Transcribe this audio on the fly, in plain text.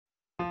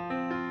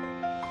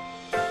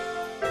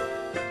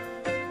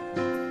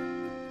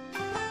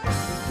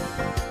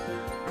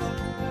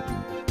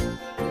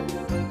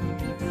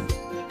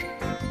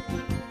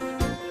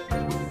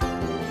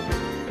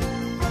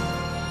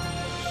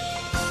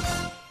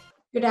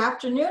Good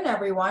afternoon,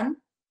 everyone.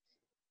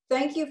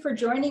 Thank you for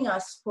joining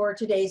us for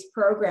today's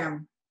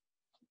program.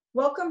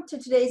 Welcome to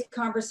today's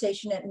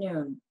conversation at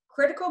noon,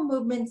 Critical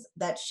Movements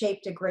That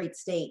Shaped a Great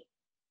State.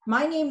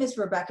 My name is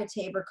Rebecca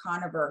Tabor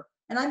Conover,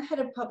 and I'm head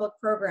of public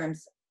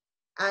programs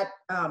at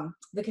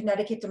the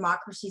Connecticut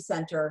Democracy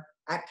Center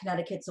at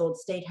Connecticut's Old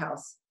State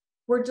House.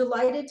 We're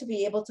delighted to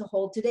be able to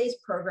hold today's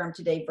program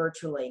today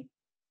virtually.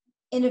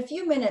 In a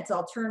few minutes,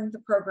 I'll turn the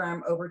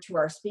program over to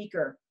our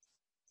speaker.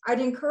 I'd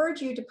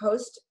encourage you to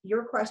post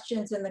your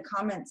questions in the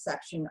comments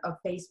section of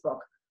Facebook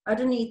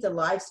underneath the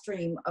live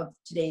stream of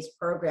today's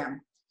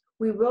program.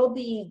 We will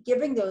be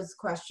giving those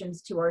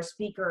questions to our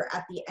speaker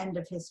at the end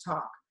of his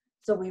talk,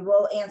 so we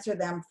will answer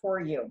them for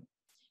you.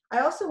 I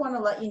also want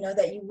to let you know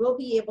that you will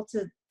be able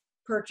to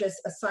purchase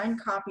a signed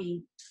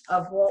copy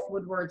of Walt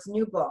Woodward's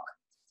new book.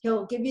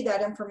 He'll give you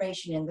that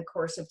information in the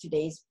course of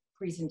today's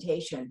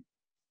presentation.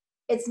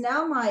 It's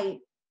now my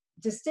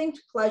distinct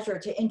pleasure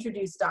to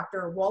introduce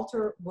Dr.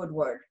 Walter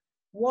Woodward.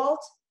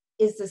 Walt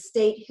is the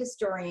state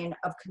historian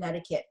of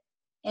Connecticut,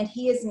 and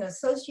he is an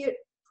associate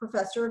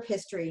professor of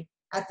history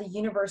at the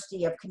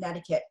University of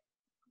Connecticut.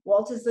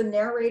 Walt is the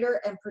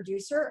narrator and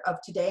producer of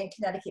Today in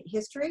Connecticut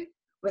History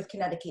with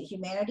Connecticut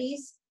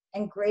Humanities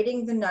and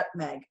Grading the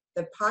Nutmeg,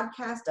 the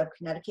podcast of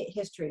Connecticut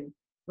history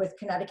with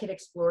Connecticut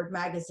Explored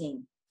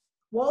magazine.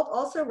 Walt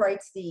also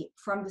writes the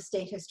From the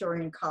State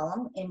Historian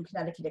column in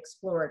Connecticut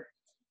Explored.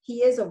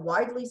 He is a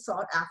widely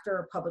sought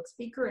after public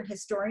speaker and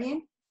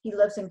historian. He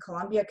lives in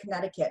Columbia,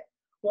 Connecticut.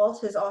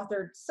 Walt has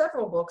authored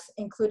several books,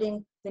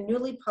 including the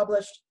newly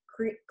published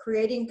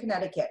Creating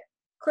Connecticut,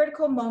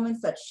 Critical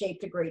Moments That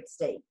Shaped a Great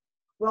State.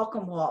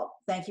 Welcome, Walt.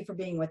 Thank you for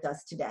being with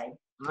us today.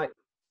 Hi.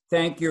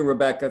 Thank you,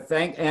 Rebecca.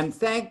 Thank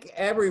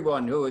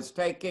everyone who is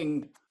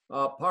taking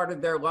part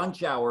of their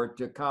lunch hour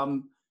to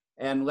come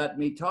and let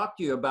me talk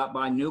to you about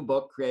my new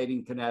book,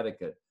 Creating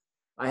Connecticut.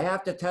 I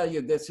have to tell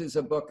you, this is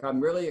a book I'm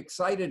really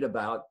excited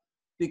about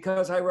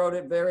because I wrote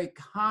it very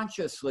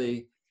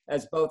consciously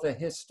as both a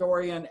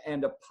historian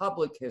and a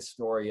public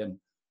historian.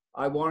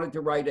 I wanted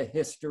to write a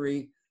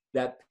history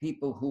that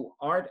people who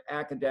aren't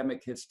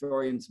academic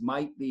historians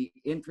might be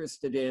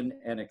interested in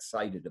and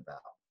excited about.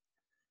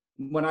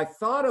 When I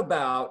thought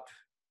about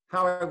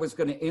how I was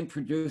going to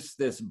introduce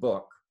this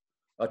book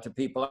to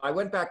people, I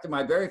went back to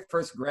my very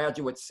first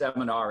graduate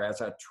seminar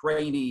as a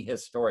trainee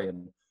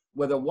historian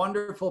with a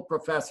wonderful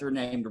professor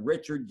named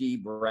Richard D.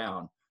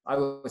 Brown. I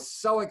was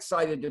so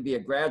excited to be a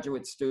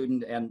graduate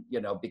student and,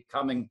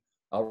 becoming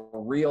a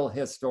real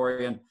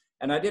historian.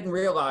 And I didn't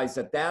realize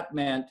that that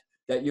meant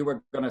that you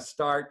were going to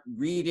start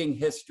reading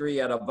history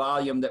at a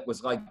volume that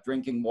was like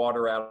drinking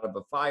water out of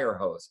a fire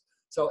hose.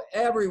 So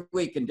every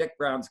week in Dick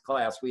Brown's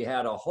class, we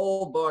had a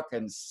whole book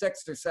and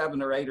 6 or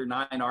 7 or 8 or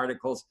 9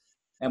 articles.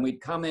 And we'd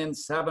come in,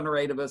 7 or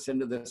 8 of us,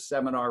 into the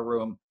seminar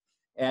room.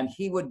 And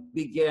he would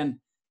begin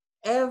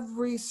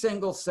every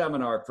single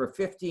seminar for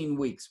 15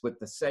 weeks with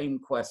the same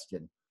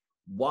question: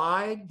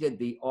 why did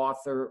the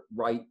author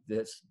write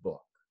this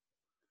book?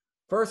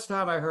 First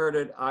time I heard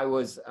it, I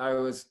was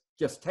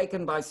just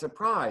taken by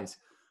surprise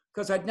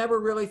because I'd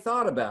never really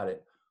thought about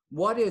it.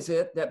 What is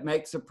it that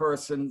makes a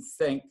person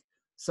think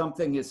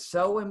something is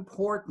so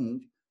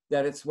important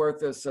that it's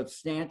worth a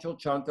substantial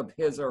chunk of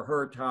his or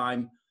her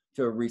time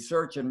to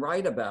research and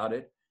write about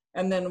it?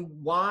 And then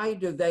why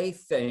do they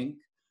think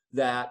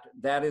that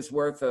that is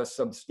worth a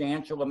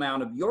substantial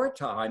amount of your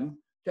time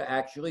to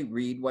actually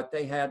read what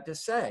they had to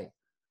say?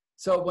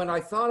 So when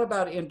I thought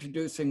about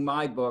introducing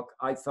my book,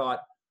 I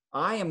thought,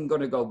 I am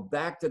going to go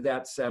back to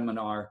that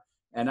seminar,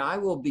 and I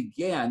will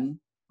begin.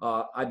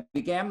 I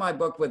began my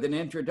book with an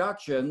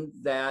introduction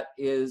that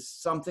is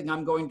something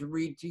I'm going to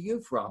read to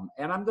you from.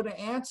 And I'm going to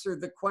answer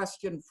the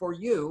question for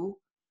you,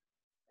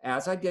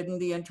 as I did in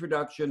the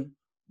introduction,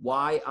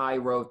 why I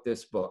wrote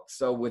this book.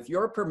 So with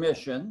your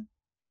permission,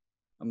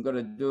 I'm going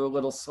to do a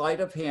little sleight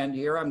of hand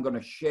here. I'm going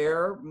to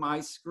share my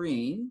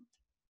screen.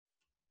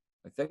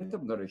 I think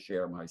I'm going to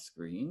share my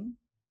screen.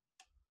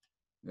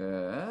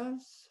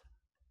 Yes.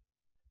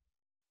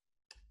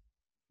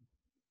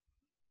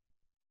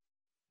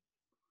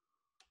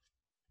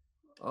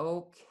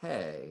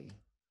 Okay.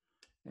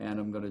 And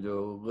I'm going to do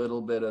a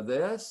little bit of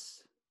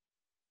this.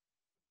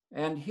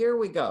 And here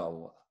we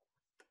go.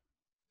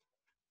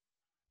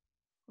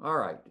 All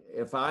right,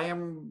 if I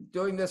am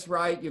doing this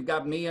right, you've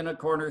got me in a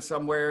corner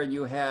somewhere and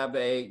you have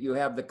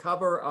the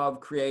cover of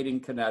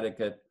Creating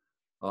Connecticut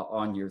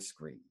on your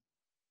screen.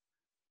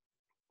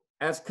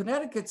 As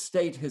Connecticut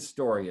State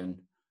Historian,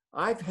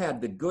 I've had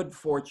the good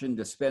fortune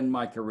to spend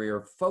my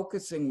career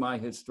focusing my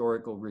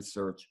historical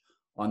research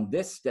on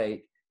this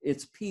state,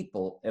 its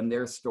people, and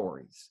their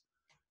stories.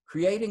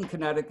 Creating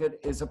Connecticut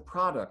is a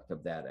product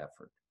of that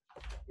effort.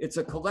 It's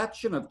a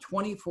collection of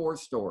 24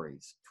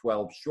 stories,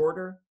 12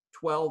 shorter,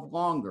 12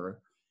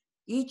 longer,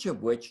 each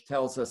of which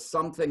tells us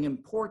something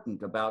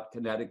important about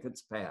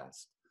Connecticut's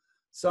past,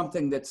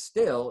 something that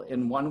still,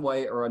 in one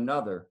way or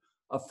another,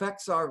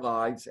 affects our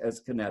lives as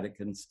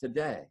Connecticutans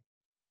today.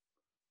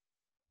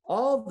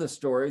 All the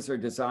stories are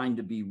designed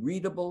to be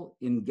readable,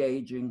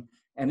 engaging,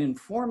 and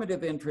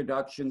informative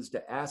introductions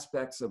to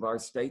aspects of our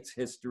state's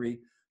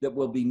history that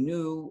will be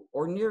new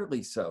or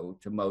nearly so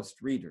to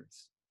most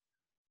readers.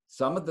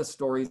 Some of the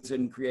stories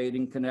in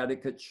Creating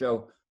Connecticut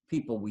show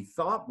people we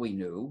thought we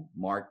knew,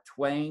 Mark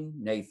Twain,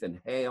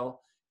 Nathan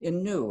Hale,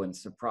 in new and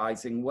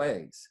surprising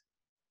ways.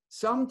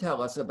 Some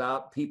tell us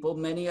about people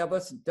many of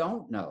us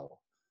don't know,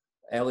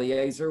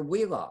 Eleazar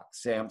Wheelock,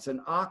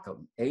 Samson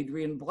Occam,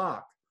 Adrian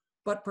Block,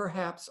 but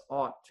perhaps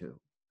ought to.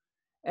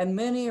 And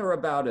many are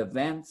about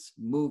events,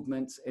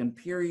 movements, and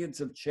periods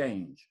of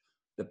change,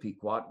 the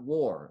Pequot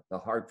War, the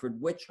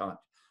Hartford Witch Hunt,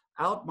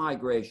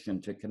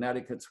 outmigration to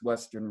Connecticut's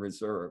Western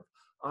Reserve,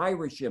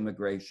 Irish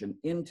immigration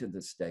into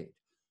the state,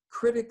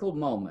 critical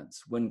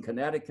moments when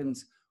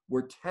Connecticutans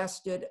were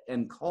tested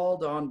and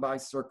called on by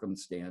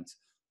circumstance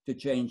to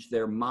change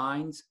their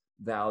minds,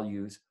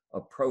 values,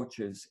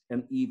 approaches,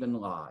 and even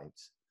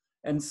lives.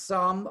 And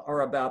some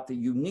are about the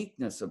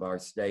uniqueness of our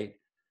state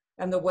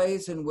and the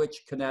ways in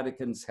which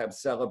Connecticutans have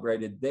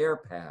celebrated their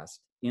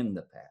past in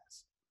the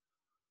past.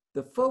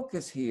 The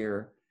focus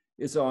here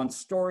is on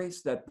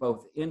stories that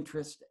both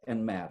interest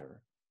and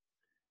matter.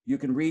 You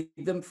can read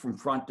them from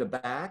front to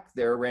back.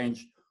 They're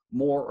arranged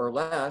more or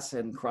less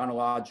in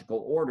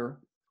chronological order,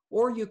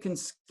 or you can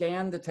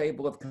scan the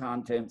table of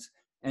contents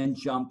and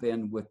jump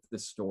in with the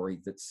story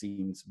that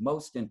seems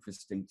most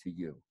interesting to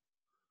you.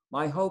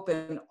 My hope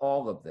in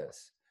all of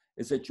this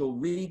is that you'll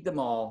read them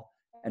all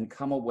and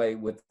come away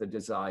with the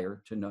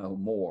desire to know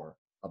more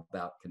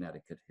about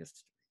Connecticut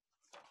history.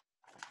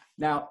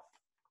 Now,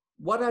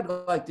 what I'd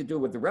like to do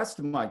with the rest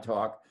of my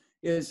talk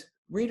is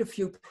read a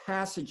few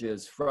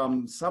passages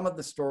from some of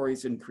the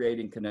stories in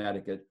Creating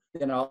Connecticut,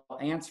 then I'll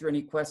answer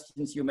any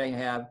questions you may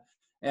have,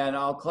 and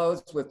I'll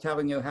close with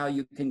telling you how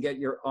you can get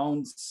your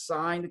own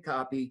signed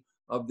copy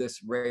of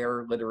this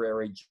rare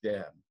literary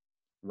gem.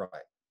 Right.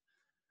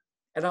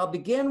 And I'll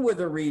begin with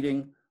a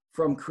reading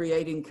from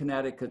Creating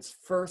Connecticut's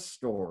first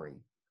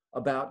story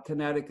about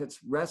Connecticut's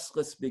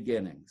restless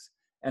beginnings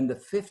and the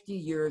 50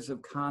 years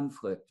of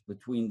conflict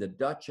between the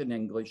Dutch and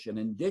English and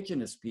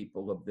indigenous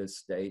people of this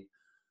state,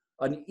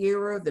 an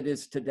era that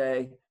is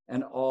today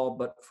an all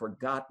but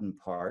forgotten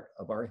part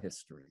of our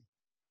history.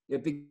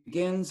 It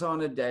begins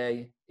on a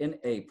day in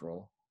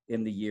April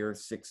in the year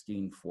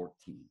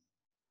 1614.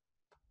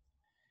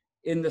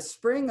 In the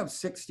spring of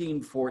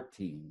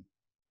 1614,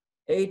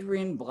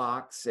 Adrian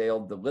Block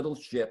sailed the little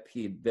ship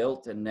he had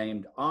built and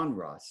named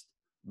Onrust,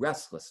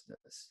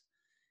 Restlessness,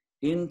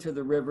 into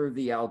the river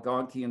the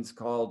Algonquians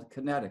called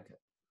Connecticut,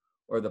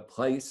 or the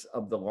place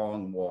of the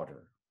long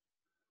water.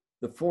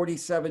 The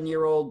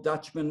 47-year-old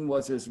Dutchman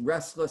was as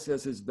restless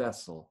as his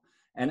vessel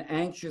and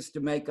anxious to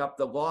make up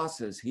the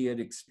losses he had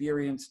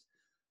experienced,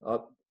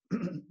 the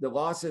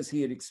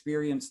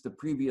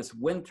previous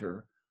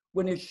winter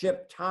when his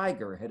ship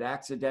Tiger had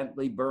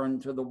accidentally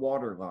burned to the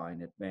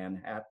waterline at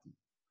Manhattan.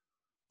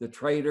 The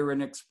trader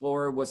and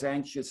explorer was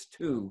anxious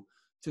too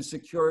to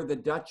secure the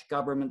Dutch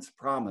government's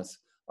promise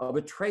of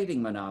a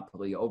trading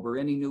monopoly over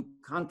any new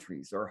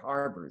countries or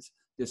harbors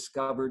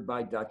discovered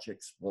by Dutch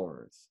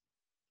explorers.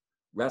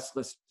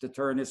 Restless to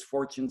turn his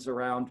fortunes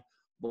around,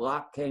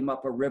 Block came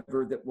up a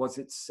river that was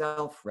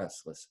itself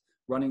restless,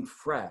 running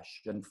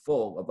fresh and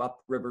full of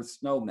upriver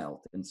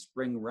snowmelt and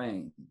spring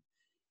rain.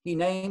 He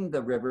named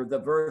the river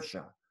the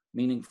Versha,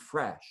 meaning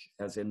fresh,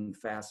 as in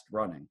fast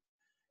running.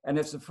 And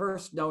as the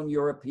first known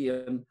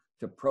European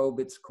to probe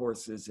its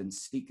courses and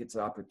seek its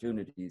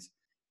opportunities,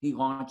 he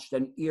launched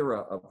an era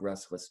of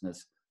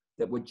restlessness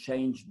that would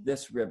change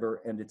this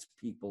river and its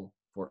people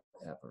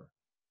forever.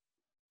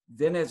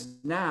 Then as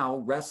now,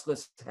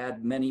 restless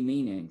had many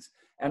meanings,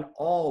 and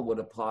all would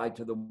apply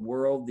to the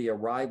world the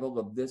arrival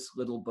of this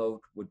little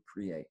boat would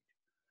create.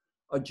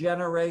 A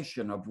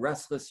generation of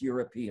restless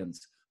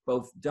Europeans,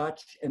 both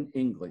Dutch and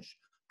English,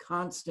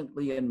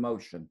 constantly in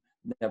motion,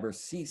 never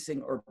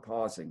ceasing or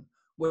pausing,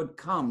 would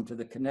come to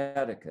the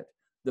Connecticut,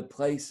 the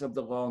place of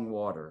the long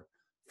water,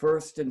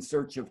 first in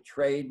search of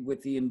trade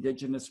with the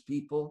indigenous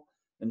people,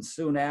 and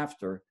soon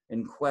after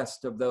in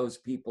quest of those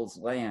people's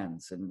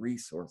lands and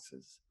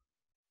resources.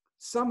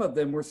 Some of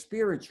them were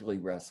spiritually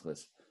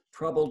restless,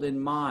 troubled in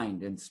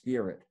mind and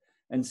spirit,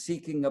 and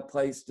seeking a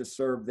place to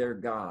serve their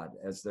God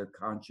as their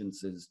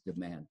consciences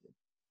demanded.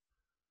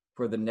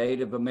 For the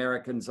Native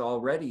Americans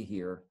already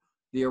here,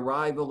 the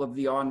arrival of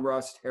the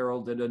Onrust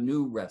heralded a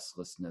new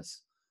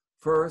restlessness,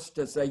 first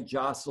as they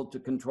jostled to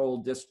control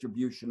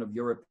distribution of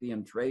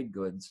European trade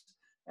goods,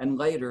 and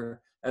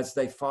later as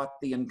they fought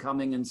the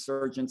incoming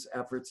insurgents'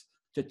 efforts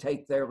to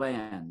take their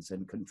lands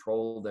and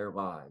control their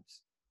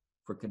lives.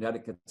 For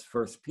Connecticut's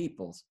first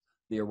peoples,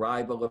 the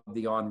arrival of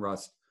the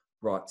Onrust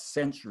brought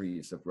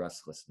centuries of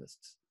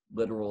restlessness,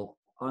 literal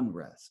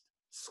unrest,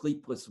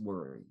 sleepless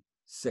worry,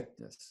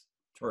 sickness,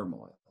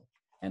 turmoil,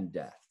 and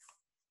death.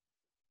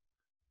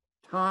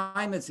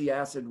 Time is the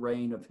acid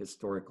rain of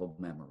historical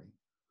memory.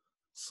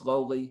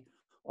 Slowly,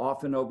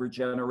 often over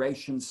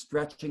generations,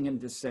 stretching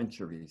into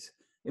centuries,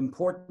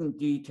 important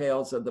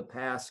details of the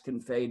past can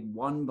fade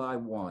one by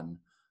one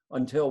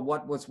until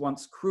what was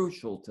once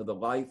crucial to the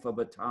life of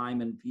a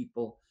time and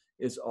people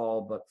is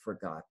all but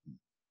forgotten.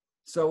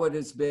 So it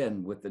has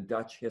been with the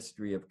Dutch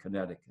history of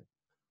Connecticut.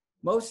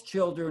 Most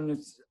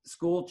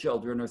school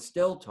children are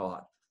still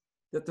taught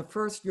that the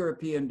first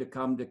European to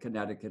come to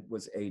Connecticut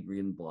was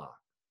Adrian Block.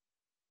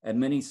 And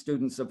many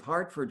students of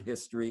Hartford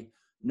history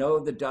know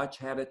the Dutch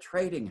had a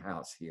trading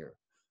house here,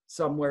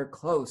 somewhere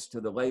close to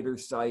the later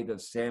site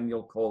of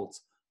Samuel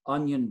Colt's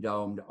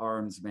onion-domed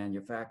arms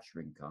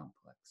manufacturing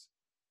complex.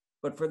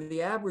 But for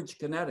the average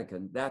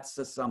Connecticut, that's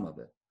the sum of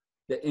it.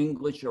 The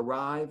English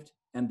arrived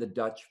and the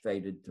Dutch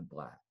faded to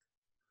black.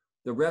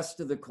 The rest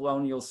of the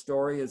colonial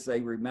story, as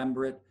they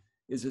remember it,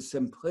 is a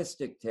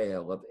simplistic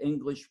tale of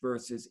English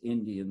versus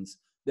Indians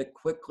that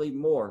quickly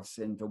morphs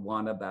into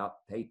one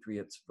about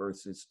patriots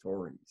versus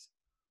Tories.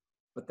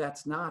 But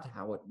that's not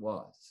how it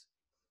was.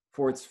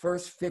 For its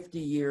first 50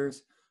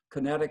 years,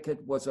 Connecticut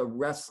was a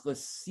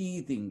restless,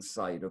 seething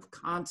site of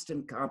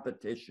constant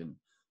competition,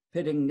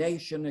 pitting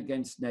nation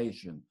against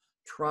nation,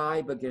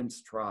 tribe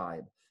against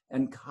tribe,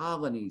 and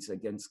colonies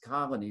against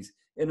colonies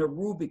in a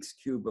Rubik's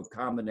Cube of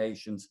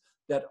combinations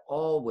that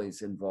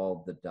always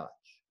involved the Dutch.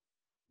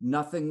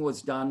 Nothing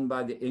was done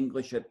by the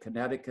English at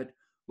Connecticut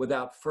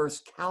without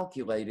first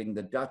calculating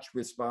the Dutch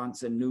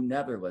response in New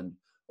Netherland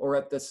or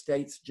at the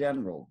States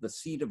General, the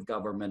seat of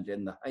government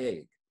in The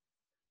Hague.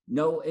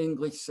 No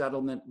English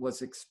settlement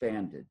was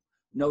expanded,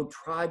 no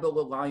tribal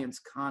alliance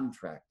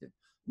contracted,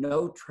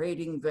 no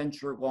trading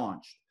venture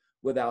launched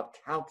without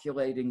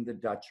calculating the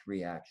Dutch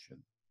reaction.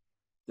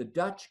 The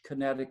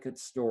Dutch-Connecticut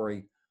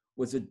story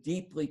was a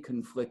deeply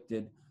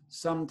conflicted,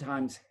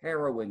 sometimes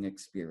harrowing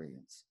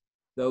experience.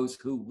 Those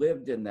who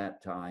lived in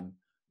that time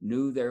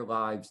knew their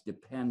lives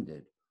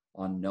depended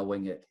on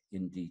knowing it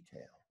in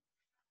detail.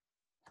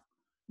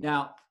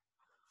 Now,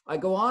 I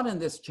go on in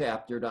this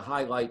chapter to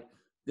highlight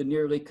the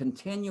nearly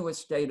continuous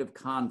state of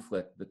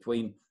conflict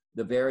between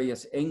the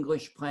various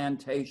English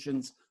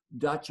plantations,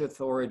 Dutch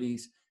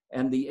authorities,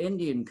 and the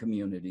Indian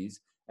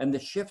communities, and the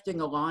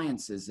shifting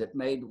alliances that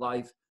made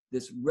life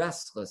this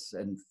restless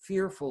and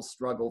fearful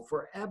struggle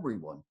for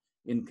everyone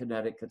in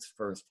Connecticut's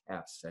first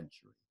half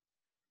century.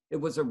 It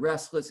was a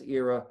restless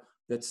era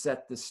that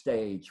set the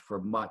stage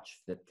for much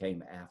that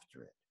came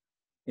after it,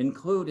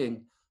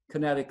 including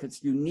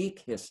Connecticut's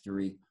unique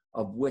history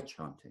of witch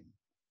hunting.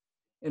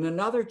 In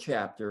another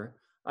chapter,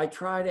 I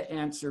try to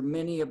answer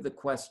many of the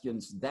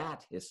questions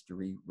that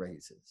history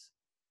raises.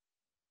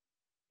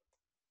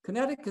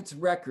 Connecticut's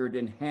record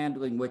in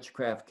handling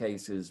witchcraft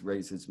cases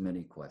raises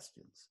many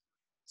questions.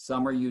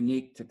 Some are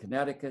unique to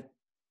Connecticut,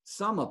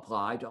 some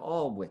apply to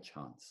all witch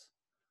hunts.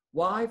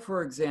 Why,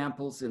 for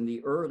examples, in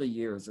the early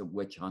years of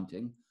witch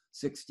hunting,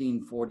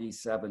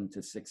 1647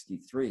 to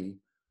 63,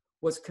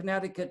 was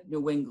Connecticut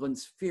New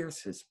England's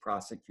fiercest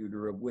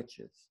prosecutor of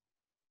witches?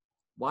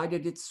 Why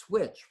did it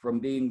switch from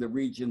being the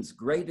region's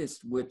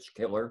greatest witch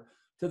killer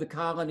to the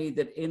colony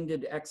that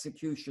ended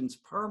executions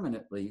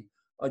permanently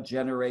a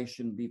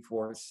generation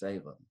before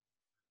Salem?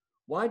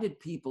 Why did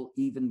people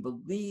even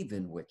believe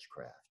in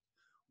witchcraft?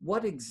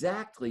 What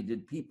exactly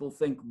did people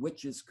think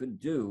witches could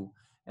do,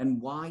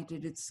 and why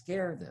did it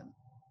scare them?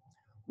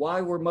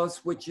 Why were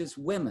most witches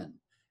women?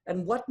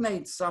 And what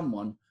made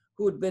someone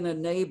who had been a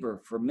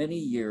neighbor for many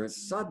years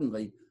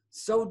suddenly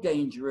so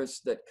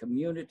dangerous that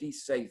community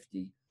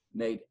safety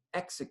made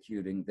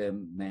executing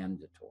them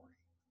mandatory?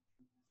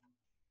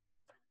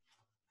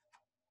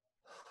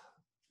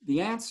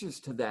 The answers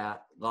to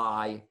that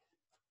lie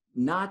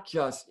not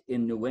just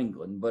in New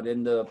England, but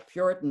in the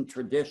Puritan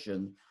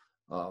tradition,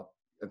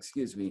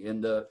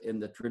 in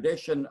the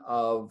tradition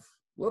of,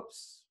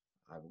 whoops,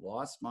 I've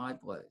lost my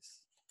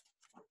place.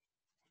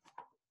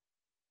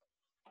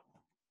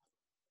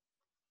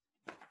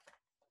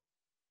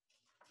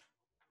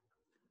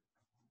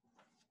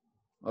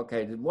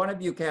 Okay, did one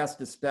of you cast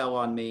a spell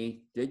on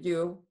me? Did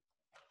you?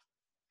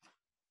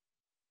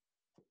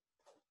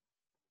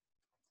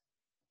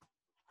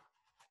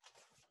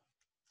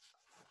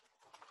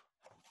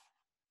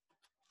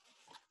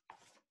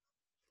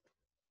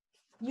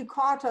 You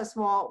caught us,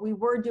 Walt. We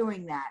were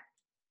doing that.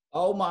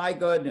 Oh my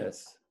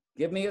goodness.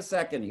 Give me a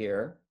second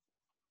here.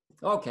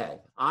 Okay,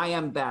 I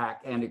am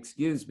back, and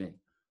excuse me.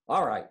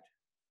 All right.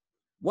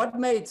 What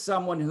made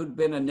someone who'd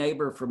been a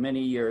neighbor for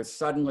many years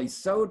suddenly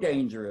so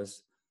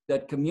dangerous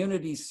that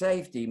community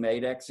safety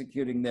made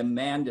executing them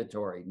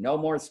mandatory? No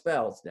more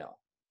spells now.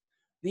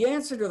 The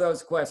answer to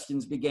those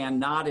questions began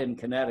not in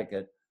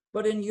Connecticut,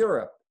 but in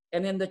Europe.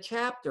 And in the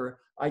chapter,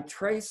 I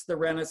trace the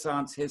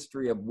Renaissance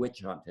history of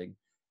witch hunting,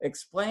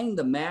 explain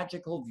the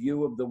magical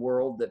view of the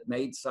world that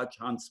made such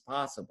hunts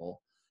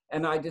possible,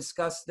 and I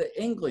discuss the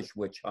English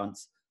witch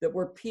hunts that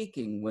were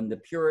peaking when the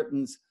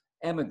Puritans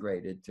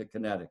emigrated to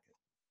Connecticut.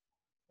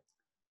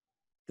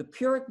 The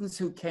Puritans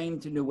who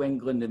came to New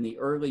England in the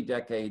early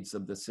decades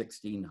of the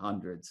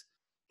 1600s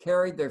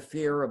carried their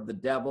fear of the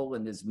devil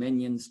and his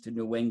minions to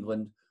New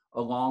England,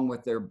 along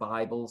with their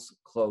Bibles,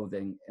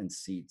 clothing, and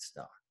seed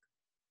stock.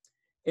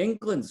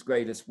 England's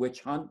greatest witch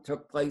hunt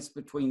took place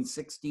between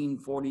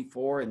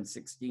 1644 and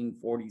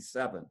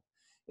 1647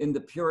 in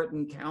the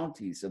Puritan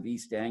counties of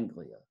East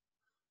Anglia.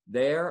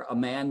 There, a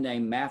man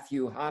named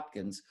Matthew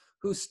Hopkins,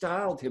 who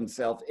styled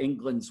himself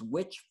England's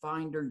witch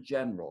finder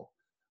general,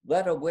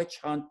 led a witch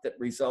hunt that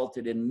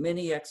resulted in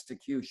many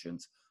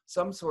executions.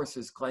 Some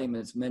sources claim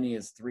as many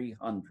as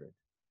 300.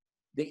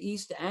 The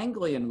East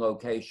Anglian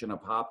location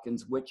of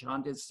Hopkins' witch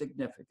hunt is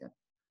significant.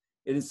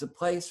 It is the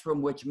place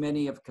from which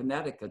many of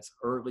Connecticut's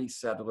early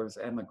settlers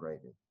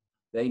emigrated.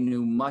 They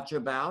knew much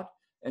about,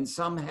 and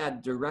some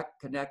had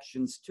direct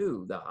connections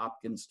to, the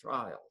Hopkins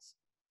trials.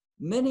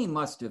 Many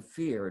must have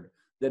feared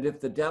that if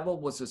the devil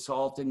was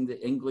assaulting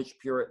the English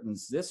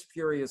Puritans this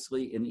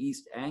furiously in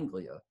East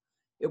Anglia,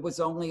 it was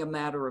only a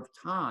matter of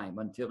time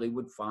until he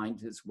would find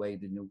his way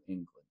to New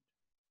England.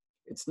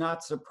 It's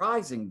not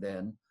surprising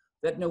then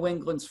that New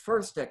England's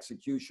first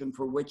execution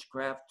for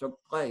witchcraft took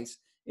place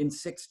in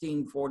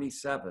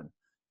 1647,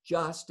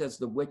 just as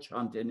the witch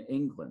hunt in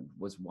England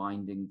was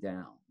winding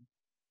down.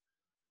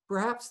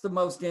 Perhaps the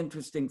most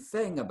interesting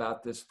thing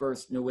about this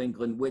first New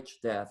England witch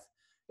death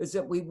is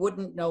that we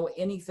wouldn't know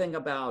anything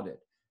about it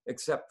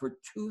except for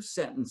two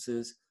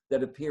sentences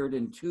that appeared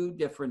in two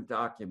different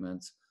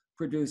documents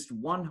produced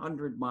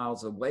 100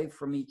 miles away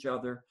from each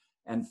other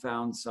and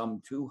found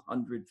some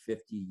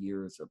 250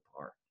 years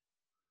apart.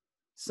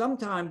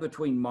 Sometime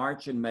between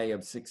March and May of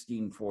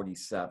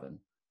 1647,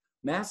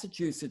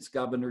 Massachusetts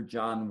Governor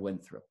John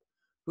Winthrop,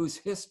 whose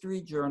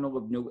History Journal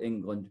of New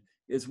England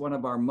is one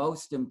of our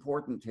most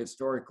important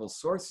historical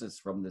sources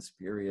from this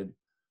period,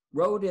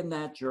 wrote in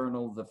that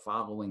journal the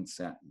following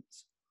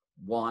sentence: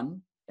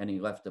 one, and he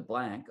left a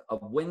blank,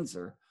 of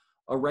Windsor,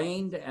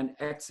 arraigned and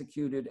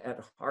executed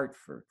at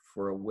Hartford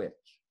for a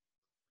witch.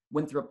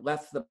 Winthrop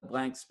left the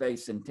blank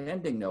space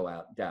intending,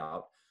 no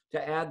doubt,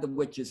 to add the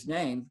witch's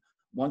name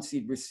once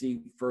he'd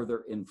received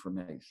further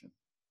information.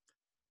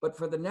 But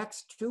for the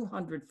next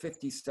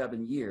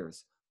 257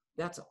 years,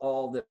 that's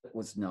all that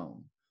was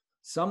known.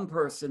 Some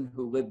person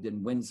who lived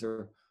in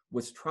Windsor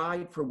was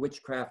tried for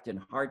witchcraft in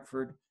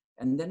Hartford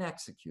and then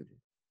executed.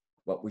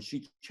 What was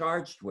she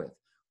charged with?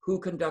 Who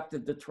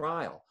conducted the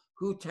trial?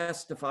 Who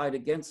testified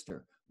against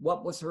her?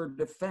 What was her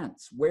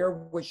defense? Where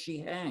was she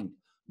hanged?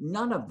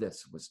 None of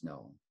this was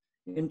known.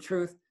 In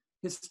truth,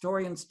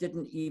 historians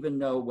didn't even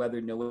know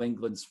whether New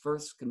England's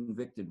first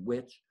convicted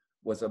witch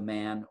was a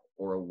man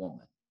or a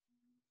woman.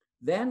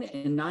 Then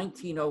in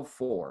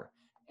 1904,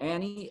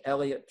 Annie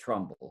Elliott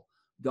Trumbull,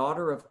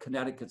 daughter of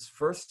Connecticut's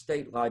first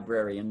state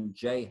librarian,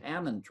 J.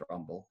 Hammond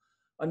Trumbull,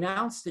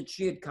 announced that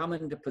she had come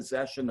into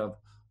possession of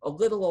a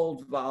little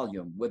old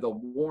volume with a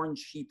worn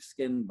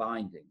sheepskin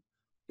binding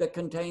that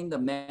contained the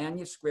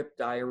manuscript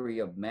diary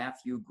of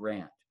Matthew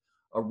Grant,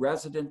 a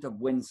resident of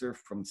Windsor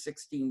from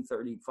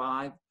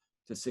 1635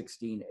 to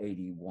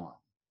 1681.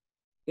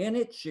 In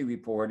it, she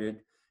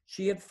reported,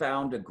 she had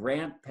found a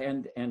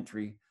Grant-penned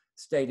entry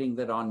stating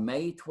that on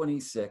May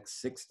 26,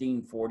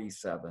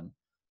 1647,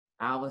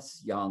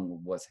 Alice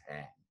Young was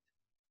hanged.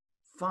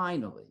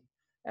 Finally,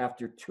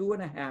 after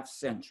 2.5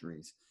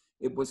 centuries,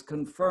 it was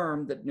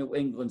confirmed that New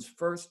England's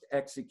first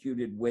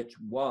executed witch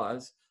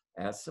was,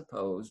 as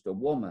supposed, a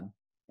woman,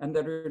 and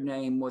that her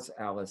name was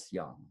Alice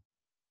Young.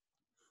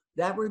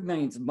 That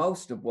remains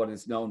most of what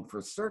is known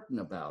for certain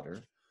about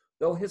her,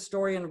 though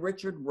historian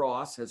Richard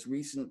Ross has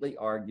recently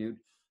argued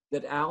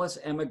that Alice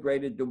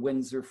emigrated to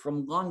Windsor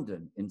from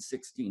London in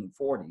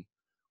 1640,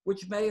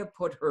 which may have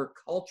put her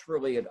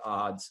culturally at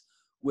odds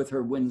with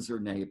her Windsor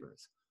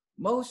neighbors,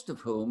 most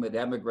of whom had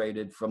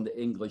emigrated from the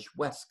English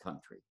West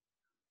Country.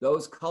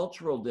 Those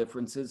cultural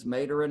differences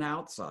made her an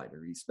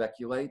outsider, he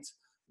speculates,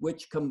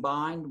 which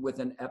combined with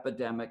an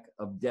epidemic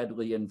of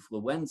deadly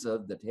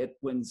influenza that hit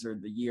Windsor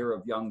the year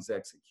of Young's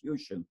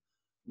execution,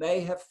 may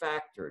have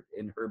factored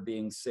in her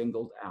being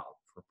singled out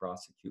for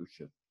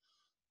prosecution.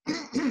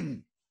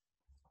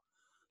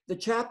 The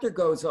chapter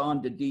goes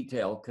on to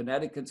detail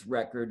Connecticut's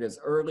record as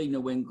early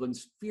New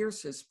England's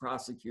fiercest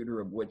prosecutor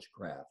of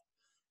witchcraft,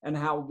 and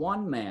how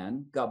one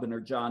man,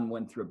 Governor John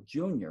Winthrop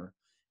Jr.,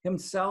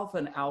 himself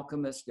an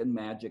alchemist and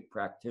magic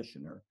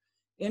practitioner,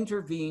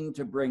 intervened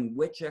to bring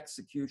witch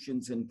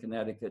executions in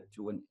Connecticut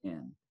to an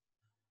end.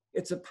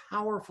 It's a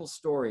powerful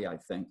story, I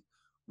think,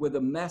 with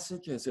a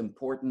message as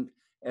important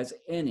as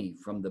any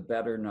from the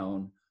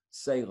better-known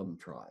Salem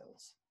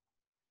trials.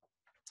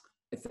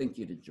 I think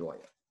you'd enjoy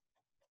it.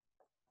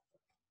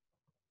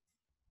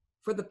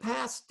 For the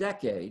past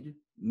decade,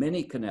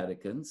 many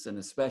Connecticutans, and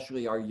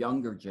especially our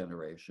younger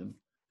generation,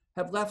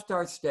 have left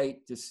our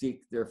state to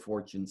seek their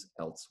fortunes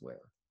elsewhere.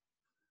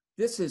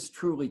 This is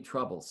truly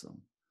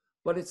troublesome,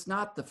 but it's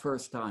not the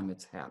first time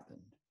it's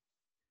happened.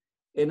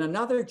 In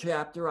another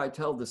chapter, I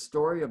tell the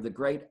story of the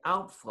great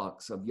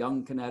outflux of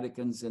young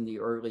Connecticutans in the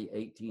early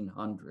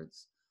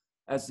 1800s,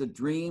 as the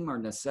dream or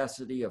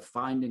necessity of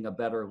finding a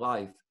better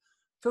life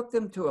took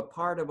them to a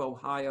part of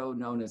Ohio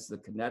known as the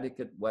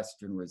Connecticut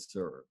Western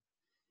Reserve.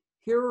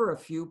 Here are a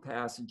few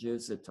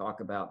passages that talk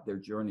about their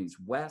journeys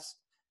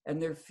west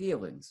and their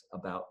feelings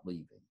about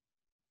leaving.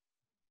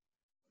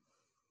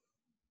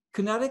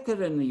 Connecticut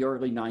in the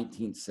early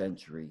 19th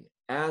century,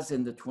 as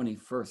in the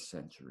 21st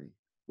century,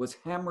 was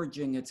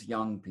hemorrhaging its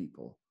young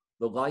people,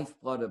 the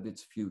lifeblood of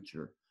its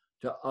future,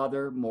 to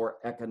other, more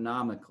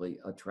economically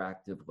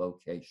attractive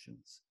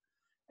locations.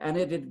 and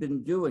it had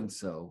been doing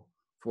so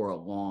for a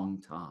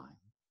long time.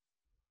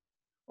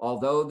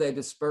 Although they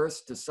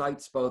dispersed to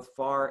sites both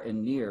far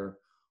and near,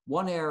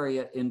 one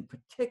area in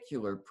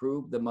particular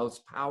proved the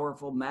most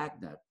powerful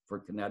magnet for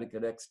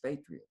Connecticut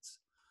expatriates.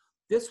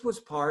 This was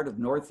part of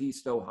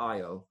Northeast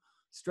Ohio,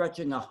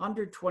 stretching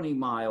 120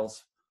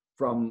 miles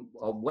from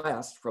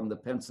west from the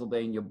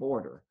Pennsylvania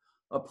border,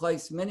 a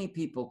place many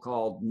people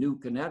called New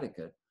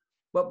Connecticut,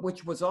 but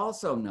which was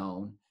also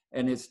known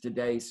and is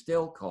today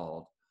still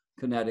called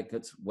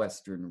Connecticut's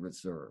Western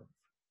Reserve.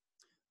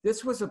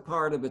 This was a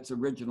part of its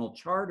original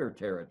charter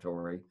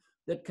territory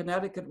that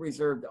Connecticut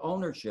reserved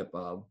ownership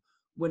of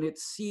when it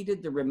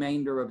ceded the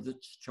remainder of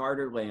its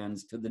charter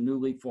lands to the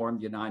newly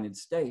formed United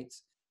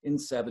States in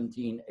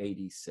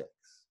 1786.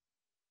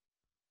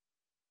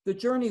 The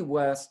journey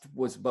west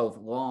was both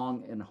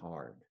long and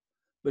hard,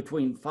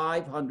 between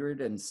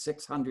 500 and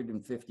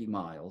 650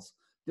 miles,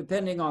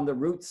 depending on the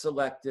route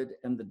selected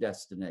and the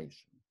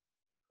destination.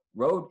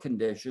 Road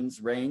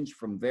conditions ranged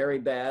from very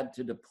bad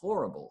to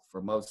deplorable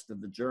for most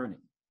of the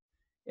journey.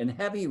 In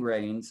heavy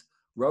rains,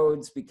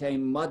 roads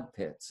became mud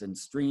pits and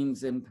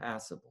streams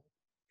impassable.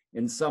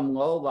 In some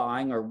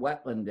low-lying or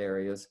wetland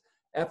areas,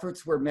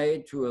 efforts were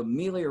made to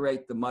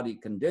ameliorate the muddy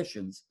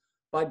conditions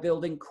by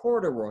building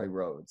corduroy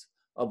roads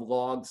of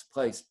logs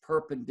placed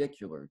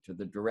perpendicular to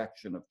the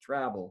direction of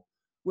travel,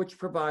 which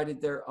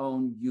provided their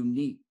own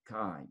unique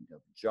kind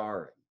of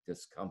jarring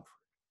discomfort.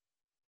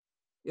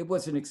 It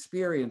was an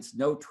experience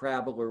no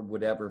traveler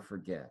would ever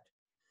forget.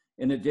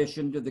 In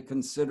addition to the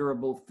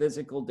considerable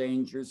physical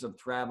dangers of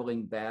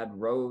traveling bad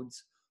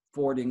roads,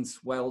 fording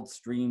swelled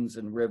streams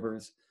and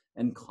rivers,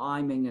 and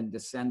climbing and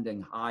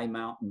descending high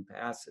mountain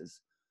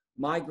passes,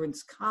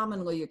 migrants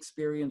commonly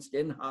experienced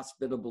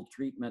inhospitable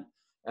treatment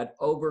at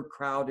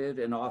overcrowded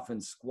and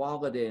often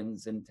squalid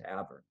inns and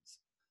taverns.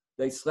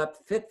 They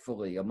slept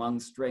fitfully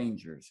among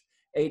strangers,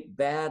 ate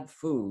bad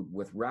food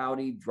with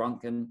rowdy,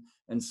 drunken,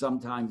 and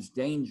sometimes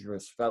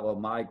dangerous fellow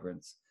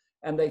migrants,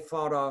 and they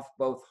fought off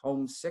both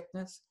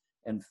homesickness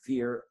and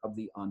fear of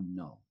the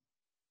unknown.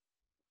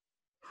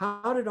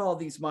 How did all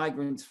these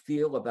migrants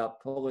feel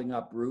about pulling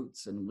up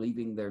roots and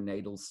leaving their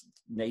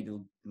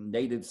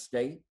native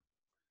state?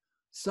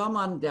 Some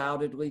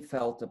undoubtedly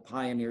felt a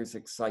pioneer's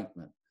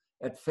excitement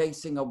at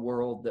facing a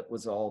world that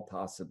was all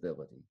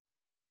possibility.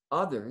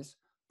 Others,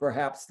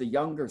 perhaps the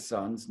younger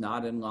sons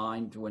not in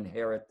line to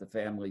inherit the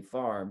family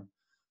farm,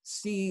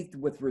 seethed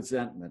with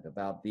resentment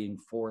about being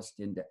forced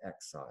into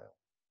exile.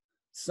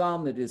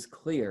 Some, it is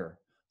clear,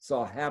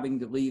 saw having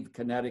to leave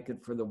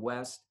Connecticut for the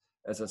West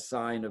as a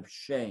sign of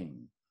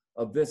shame,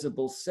 a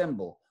visible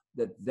symbol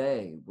that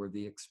they were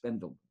the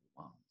expendable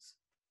ones.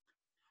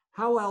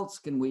 How else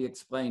can we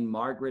explain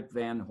Margaret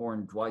Van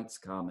Horn Dwight's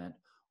comment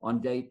on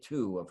day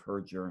 2 of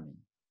her journey?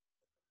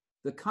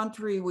 The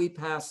country we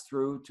pass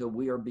through till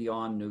we are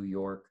beyond New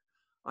York,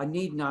 I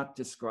need not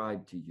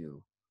describe to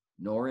you,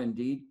 nor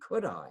indeed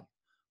could I,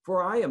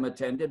 for I am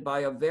attended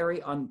by a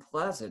very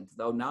unpleasant,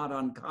 though not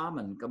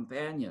uncommon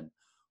companion,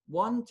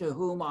 one to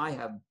whom I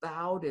have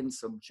bowed in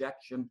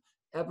subjection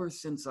ever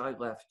since I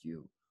left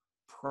you,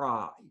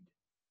 pride.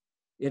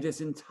 It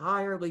has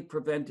entirely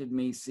prevented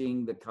me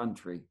seeing the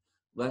country,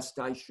 lest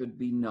I should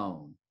be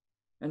known.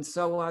 And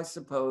so I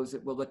suppose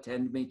it will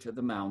attend me to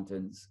the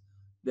mountains.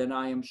 Then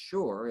I am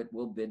sure it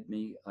will bid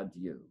me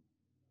adieu.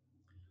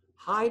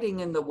 Hiding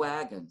in the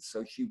wagon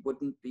so she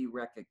wouldn't be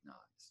recognized.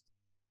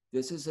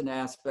 This is an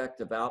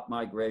aspect of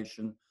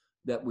outmigration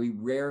that we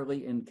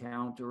rarely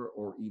encounter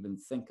or even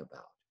think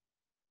about.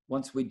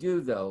 Once we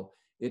do, though,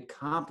 it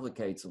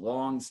complicates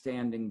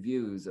long-standing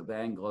views of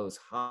Anglos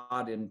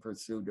hot in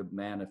pursuit of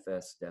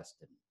manifest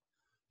destiny.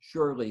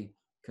 Surely,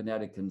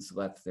 Connecticutans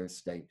left their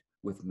state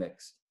with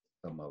mixed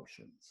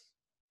emotions.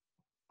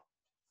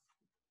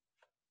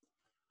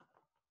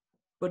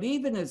 But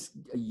even as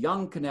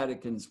young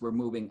Connecticutans were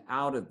moving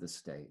out of the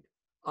state,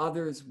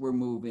 others were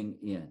moving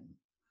in.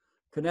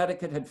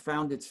 Connecticut had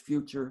found its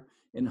future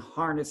in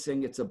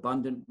harnessing its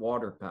abundant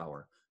water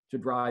power to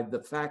drive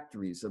the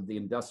factories of the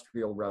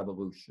Industrial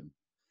Revolution.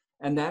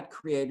 And that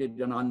created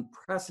an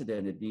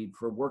unprecedented need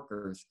for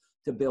workers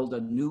to build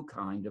a new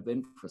kind of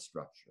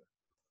infrastructure.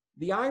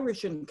 The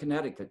Irish in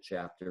Connecticut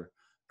chapter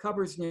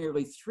covers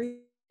nearly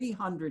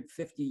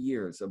 350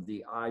 years of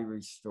the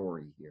Irish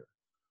story here.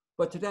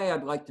 But today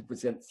I'd like to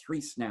present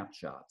 3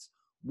 snapshots.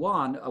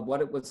 One of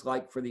what it was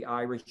like for the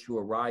Irish who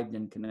arrived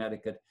in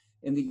Connecticut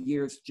in the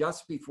years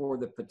just before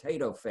the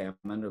potato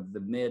famine of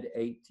the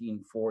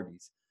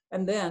mid-1840s.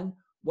 And then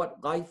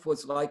what life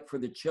was like for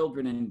the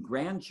children and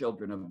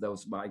grandchildren of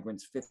those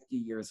migrants 50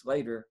 years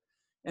later.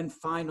 And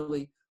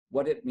finally,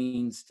 what it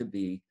means to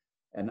be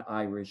an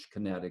Irish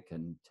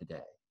Connecticut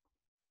today.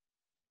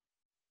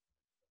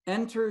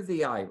 Enter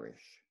the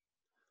Irish.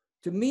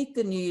 To meet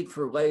the need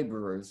for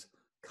laborers,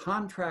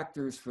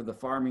 contractors for the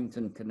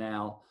Farmington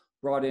Canal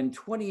brought in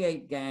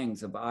 28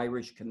 gangs of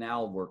Irish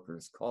canal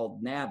workers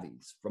called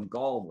navvies from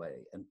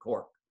Galway and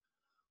Cork.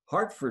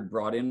 Hartford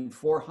brought in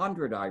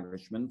 400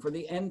 Irishmen for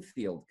the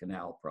Enfield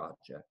Canal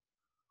project.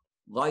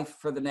 Life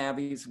for the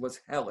navvies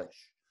was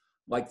hellish.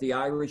 Like the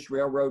Irish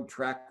railroad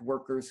track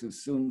workers who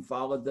soon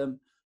followed them,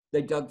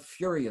 they dug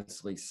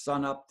furiously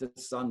sun up to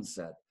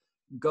sunset,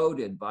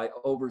 goaded by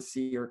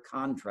overseer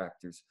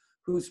contractors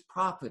whose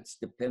profits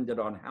depended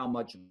on how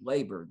much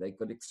labor they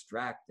could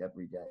extract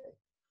every day.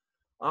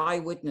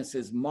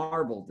 Eyewitnesses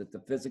marveled at the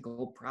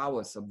physical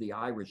prowess of the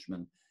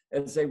Irishmen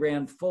as they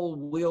ran full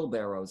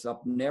wheelbarrows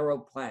up narrow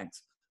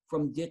planks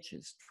from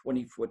ditches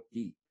 20 foot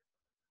deep.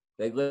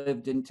 They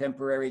lived in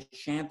temporary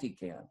shanty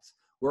camps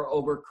where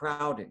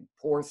overcrowding,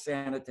 poor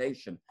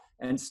sanitation,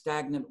 and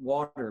stagnant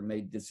water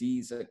made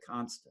disease a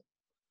constant.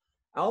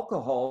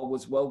 Alcohol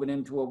was woven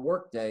into a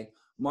workday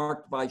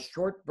marked by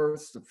short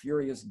bursts of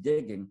furious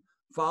digging,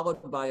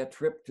 followed by a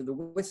trip to the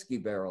whiskey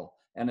barrel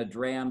and a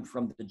dram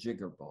from the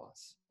jigger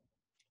boss.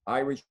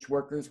 Irish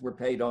workers were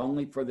paid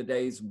only for the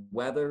day's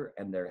weather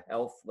and their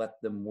health let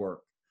them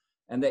work,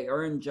 and they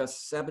earned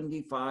just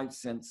 75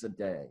 cents a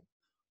day,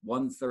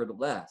 1/3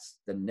 less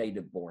than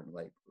native-born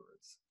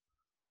laborers.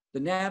 The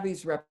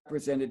navvies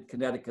represented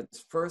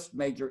Connecticut's first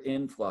major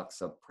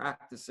influx of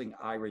practicing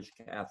Irish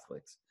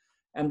Catholics,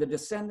 and the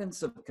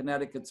descendants of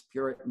Connecticut's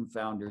Puritan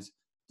founders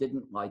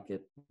didn't like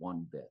it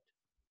one bit.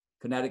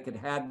 Connecticut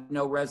had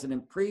no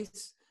resident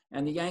priests,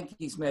 and the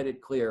Yankees made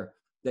it clear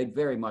they'd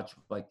very much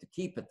like to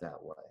keep it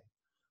that way.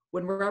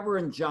 When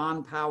Reverend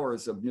John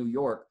Powers of New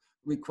York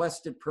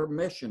requested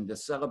permission to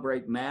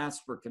celebrate Mass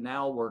for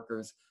canal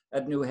workers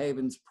at New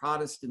Haven's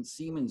Protestant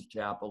Seamen's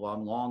Chapel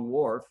on Long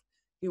Wharf,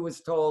 he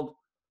was told,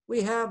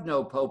 "We have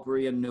no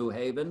popery in New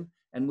Haven,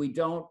 and we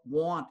don't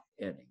want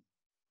any."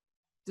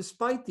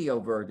 Despite the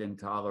overt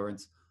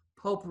intolerance,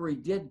 popery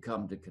did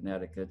come to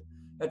Connecticut,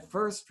 at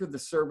first through the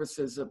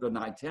services of an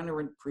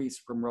itinerant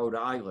priest from Rhode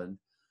Island,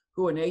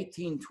 who in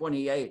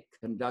 1828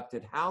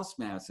 conducted house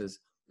masses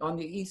on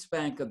the east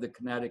bank of the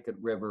Connecticut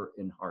River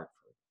in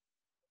Hartford.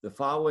 The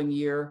following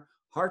year,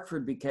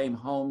 Hartford became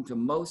home to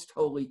Most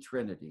Holy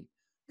Trinity,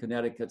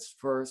 Connecticut's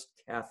first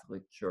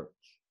Catholic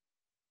church.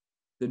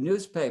 The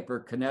newspaper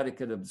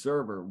Connecticut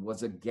Observer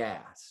was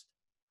aghast.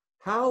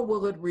 How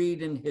will it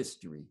read in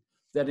history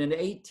that in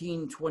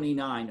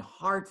 1829,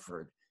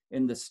 Hartford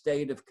in the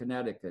state of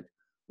Connecticut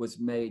was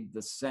made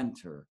the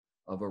center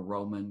of a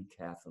Roman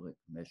Catholic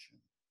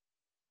mission?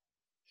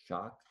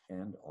 Shock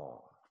and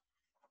awe.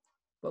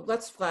 But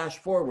let's flash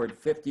forward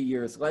 50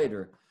 years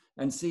later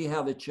and see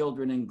how the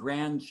children and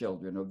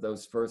grandchildren of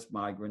those first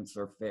migrants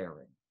are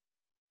faring.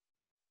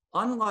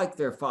 Unlike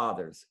their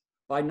fathers,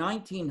 by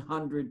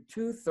 1900,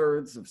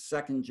 2/3 of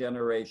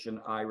second-generation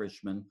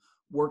Irishmen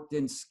worked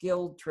in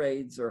skilled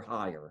trades or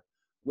higher,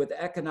 with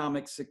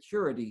economic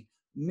security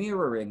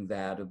mirroring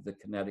that of the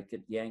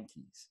Connecticut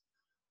Yankees.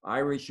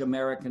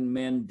 Irish-American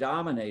men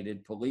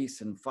dominated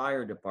police and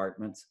fire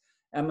departments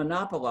and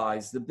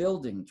monopolized the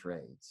building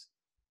trades.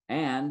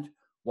 And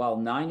while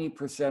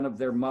 90% of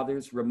their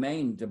mothers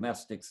remained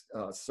domestic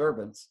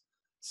servants,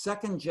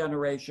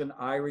 second-generation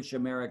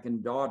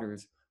Irish-American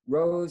daughters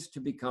rose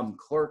to become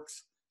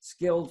clerks,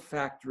 skilled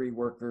factory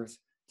workers,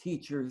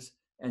 teachers,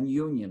 and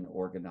union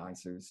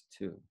organizers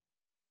too.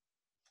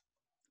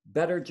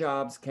 Better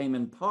jobs came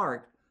in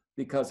part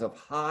because of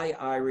high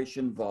Irish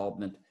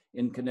involvement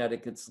in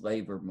Connecticut's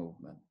labor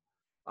movement.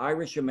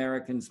 Irish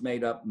Americans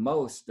made up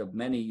most of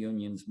many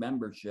unions'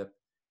 membership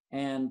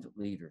and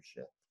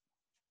leadership.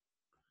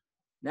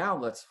 Now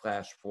let's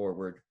flash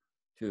forward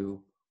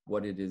to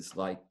what it is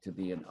like to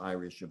be an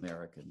Irish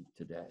American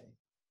today.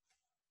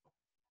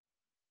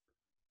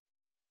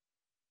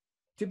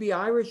 To be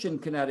Irish in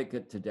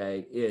Connecticut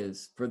today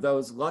is, for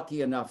those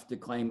lucky enough to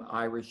claim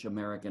Irish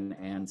American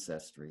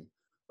ancestry,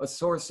 a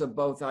source of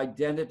both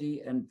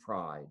identity and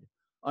pride,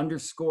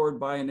 underscored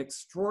by an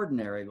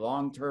extraordinary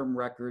long-term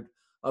record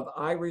of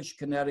Irish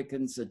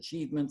Connecticut's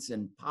achievements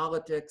in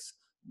politics,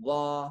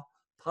 law,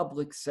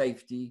 public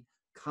safety,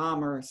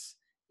 commerce,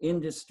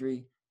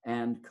 industry,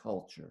 and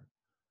culture.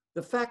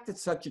 The fact that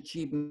such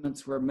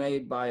achievements were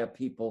made by a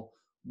people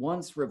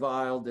once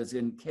reviled as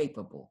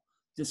incapable,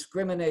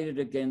 discriminated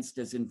against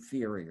as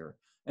inferior,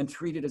 and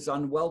treated as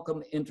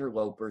unwelcome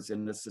interlopers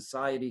in a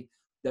society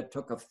that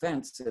took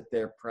offense at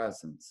their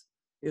presence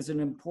is an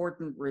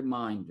important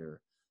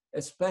reminder,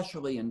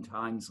 especially in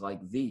times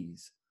like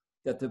these,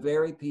 that the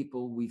very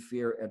people we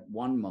fear at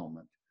one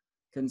moment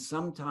can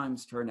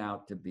sometimes turn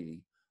out to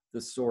be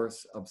the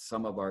source of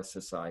some of our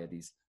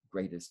society's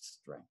greatest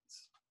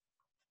strengths.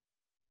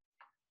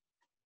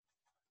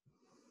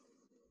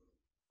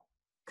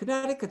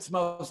 Connecticut's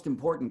most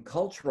important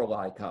cultural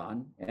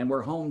icon, and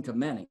we're home to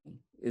many,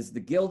 is the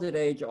Gilded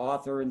Age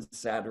author and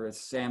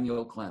satirist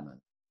Samuel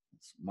Clemens,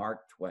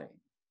 Mark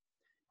Twain.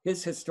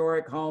 His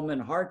historic home in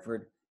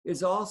Hartford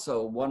is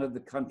also one of the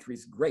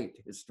country's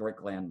great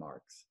historic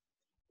landmarks.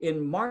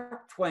 In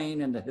Mark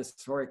Twain and the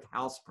Historic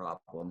House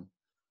Problem,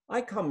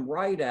 I come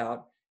right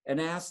out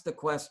and ask the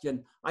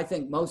question I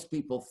think most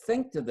people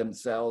think to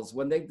themselves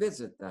when they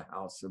visit the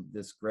house of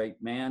this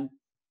great man: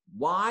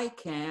 why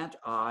can't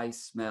I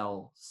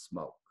smell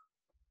smoke?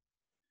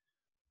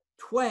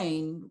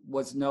 Twain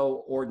was no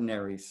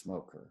ordinary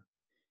smoker.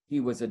 He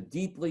was a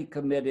deeply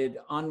committed,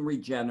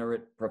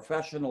 unregenerate,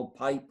 professional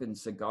pipe and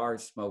cigar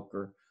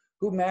smoker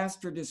who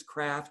mastered his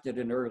craft at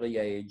an early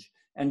age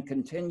and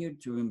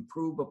continued to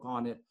improve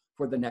upon it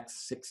for the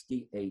next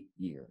 68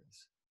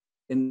 years.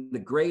 In the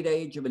great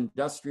age of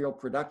industrial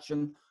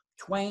production,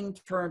 Twain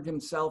turned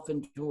himself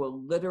into a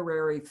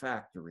literary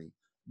factory,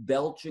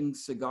 belching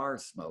cigar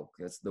smoke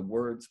as the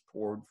words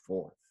poured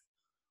forth.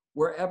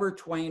 Wherever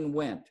Twain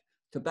went,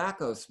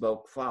 tobacco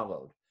smoke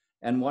followed,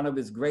 and one of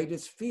his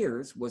greatest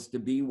fears was to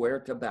be where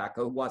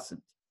tobacco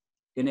wasn't.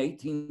 In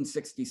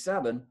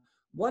 1867,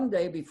 one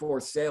day before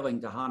sailing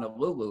to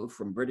Honolulu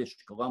from British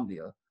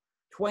Columbia,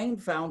 Twain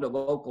found a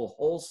local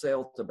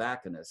wholesale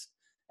tobacconist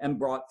and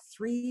brought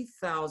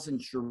 3,000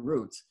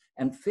 cheroots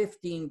and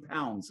 15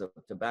 pounds of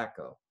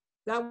tobacco.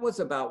 That was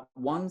about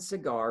one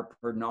cigar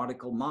per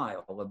nautical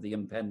mile of the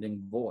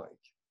impending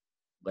voyage.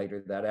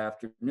 Later that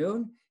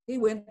afternoon, he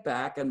went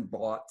back and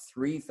bought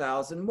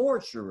 3,000 more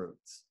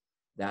cheroots.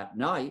 That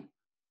night,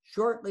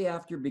 shortly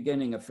after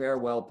beginning a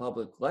farewell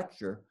public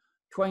lecture,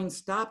 Twain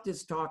stopped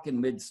his talk in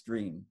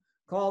midstream,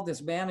 called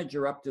his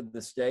manager up to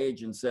the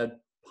stage and said,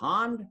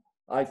 "Pond,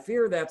 I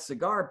fear that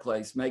cigar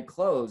place may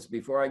close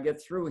before I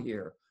get through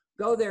here.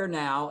 Go there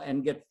now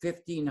and get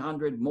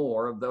 1,500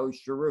 more of those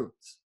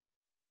cheroots."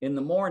 In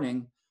the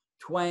morning,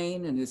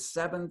 Twain and his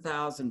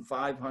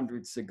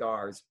 7,500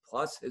 cigars,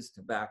 plus his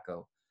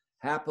tobacco,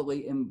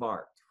 happily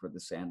embarked for the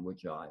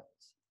Sandwich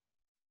Isles.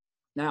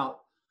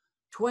 Now,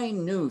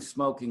 Twain knew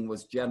smoking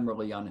was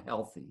generally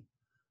unhealthy,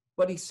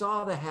 but he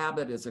saw the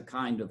habit as a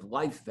kind of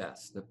life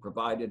vest that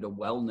provided a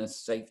wellness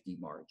safety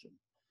margin.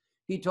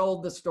 He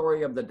told the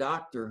story of the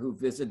doctor who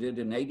visited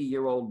an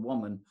 80-year-old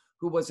woman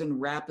who was in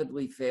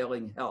rapidly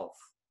failing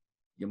health.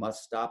 "You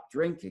must stop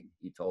drinking,"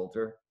 he told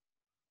her.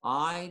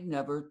 "I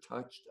never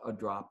touched a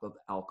drop of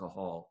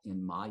alcohol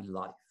in my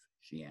life,"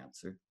 she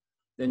answered.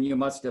 "Then you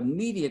must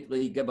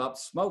immediately give up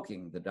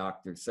smoking," the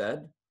doctor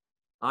said.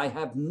 "I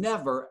have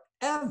never,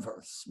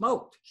 ever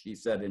smoked," she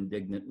said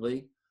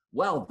indignantly.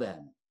 "Well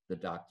then," the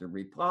doctor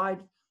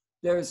replied,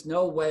 "there's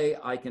no way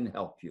I can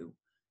help you.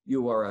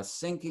 You are a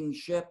sinking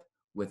ship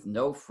with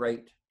no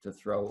freight to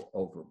throw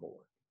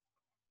overboard."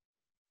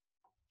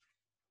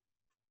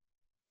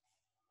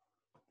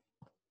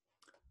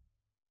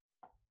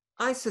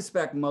 I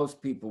suspect most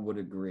people would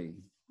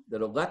agree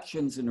that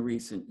elections in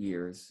recent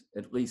years,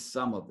 at least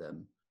some of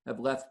them, have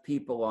left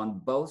people on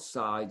both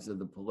sides of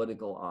the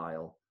political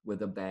aisle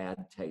with a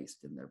bad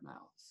taste in their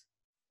mouths.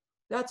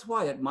 That's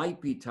why it might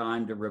be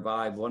time to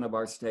revive one of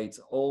our state's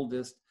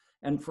oldest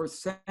and for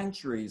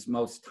centuries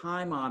most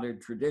time-honored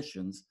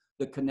traditions,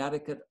 the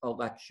Connecticut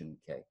election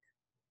cake.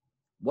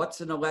 What's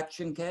an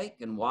election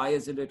cake and why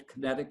is it a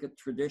Connecticut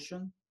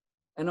tradition?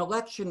 An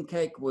election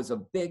cake was a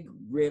big,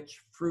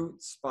 rich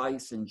fruit,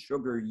 spice, and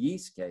sugar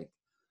yeast cake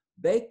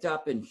baked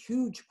up in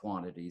huge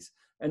quantities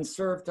and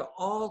served to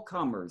all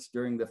comers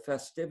during the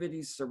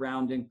festivities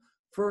surrounding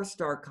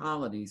first our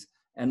colonies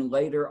and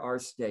later our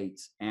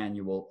state's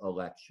annual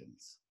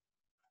elections.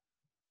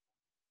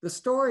 The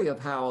story of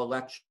how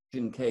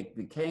election cake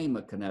became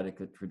a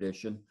Connecticut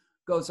tradition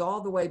goes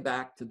all the way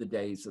back to the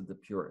days of the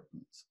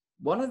Puritans.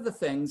 One of the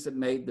things that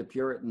made the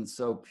Puritans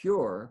so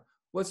pure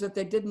was that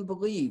they didn't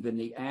believe in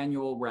the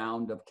annual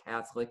round of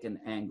Catholic and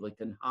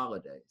Anglican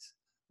holidays.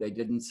 They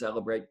didn't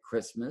celebrate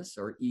Christmas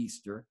or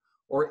Easter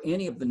or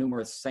any of the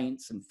numerous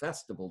saints and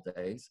festival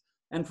days.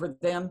 And for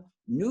them,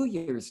 New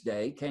Year's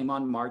Day came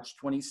on March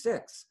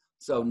 26th,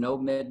 so no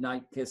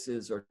midnight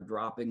kisses or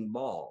dropping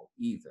ball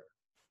either.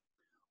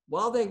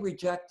 While they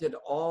rejected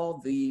all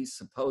these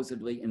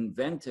supposedly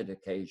invented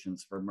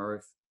occasions for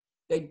mirth,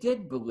 they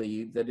did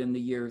believe that in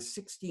the year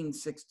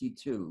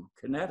 1662,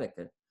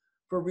 Connecticut,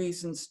 for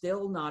reasons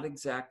still not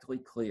exactly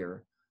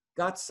clear,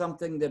 got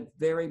something that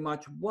very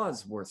much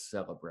was worth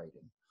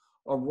celebrating,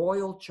 a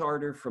royal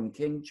charter from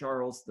King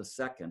Charles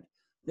II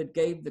that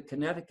gave the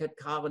Connecticut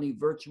colony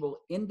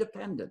virtual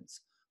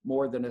independence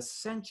more than a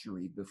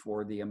century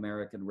before the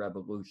American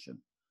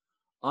Revolution.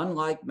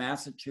 Unlike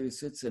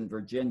Massachusetts and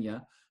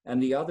Virginia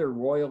and the other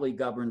royally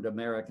governed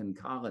American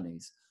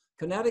colonies,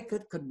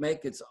 Connecticut could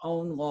make its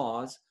own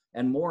laws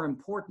and, more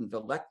important,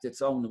 elect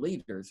its own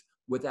leaders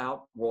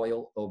without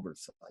royal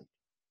oversight.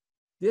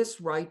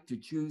 This right to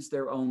choose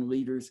their own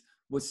leaders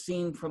was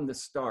seen from the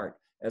start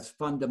as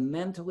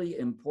fundamentally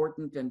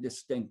important and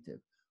distinctive,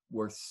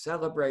 worth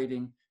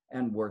celebrating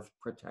and worth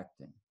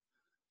protecting.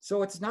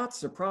 So it's not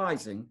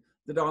surprising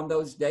that on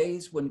those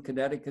days when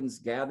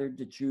Connecticutans gathered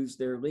to choose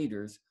their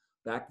leaders,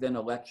 back then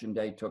election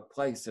day took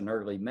place in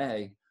early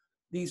May,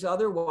 these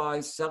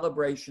otherwise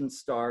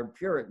celebration-starved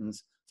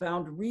Puritans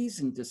found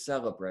reason to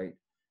celebrate,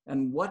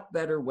 and what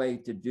better way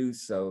to do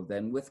so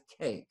than with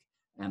cake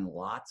and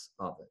lots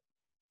of it.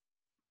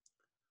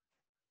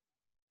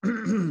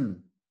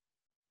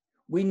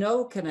 We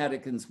know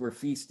Connecticutans were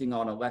feasting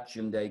on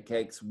election day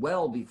cakes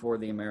well before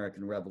the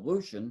American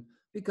Revolution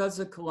because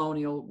the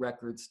colonial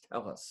records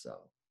tell us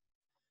so.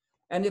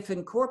 And if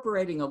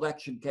incorporating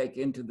election cake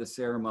into the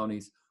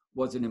ceremonies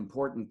was an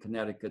important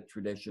Connecticut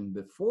tradition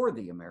before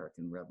the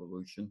American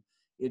Revolution,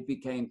 it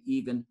became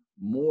even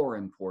more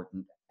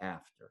important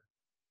after.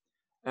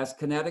 As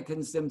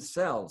Connecticutans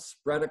themselves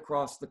spread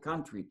across the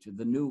country to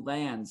the new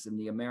lands in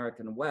the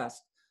American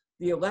West,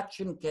 the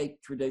election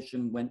cake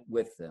tradition went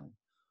with them.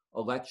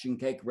 Election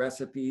cake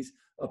recipes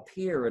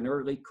appear in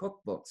early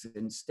cookbooks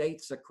in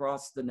states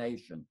across the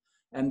nation,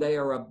 and they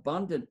are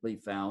abundantly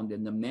found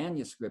in the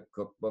manuscript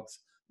cookbooks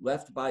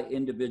left by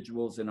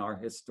individuals in our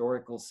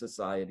historical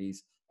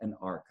societies and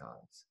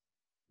archives.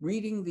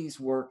 Reading these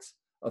works,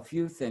 a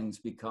few things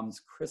becomes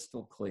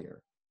crystal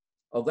clear.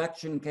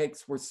 Election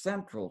cakes were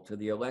central to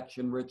the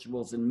election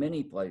rituals in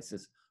many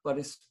places, but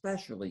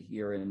especially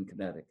here in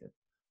Connecticut.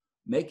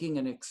 Making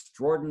an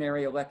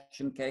extraordinary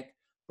election cake,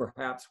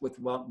 perhaps with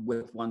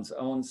one's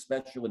own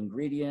special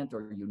ingredient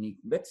or unique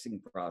mixing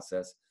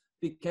process,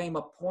 became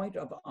a point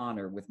of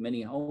honor with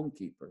many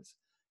homekeepers.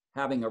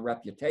 Having a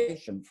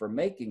reputation for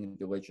making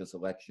delicious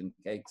election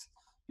cakes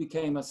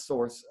became a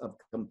source of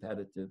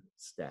competitive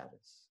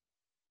status.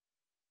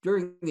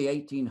 During the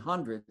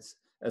 1800s,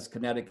 as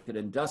Connecticut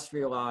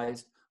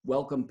industrialized,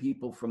 welcomed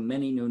people from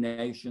many new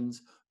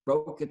nations,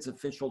 broke its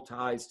official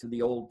ties to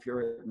the old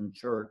Puritan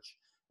church,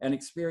 and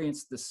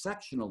experienced the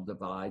sectional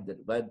divide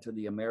that led to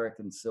the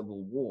American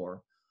Civil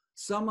War,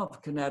 some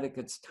of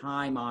Connecticut's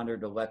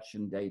time-honored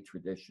election day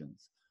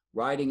traditions,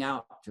 riding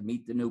out to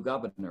meet the new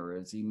governor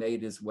as he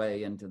made his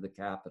way into the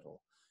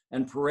Capitol,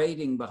 and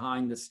parading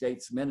behind the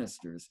state's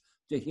ministers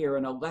to hear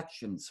an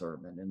election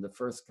sermon in the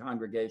First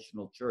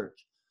Congregational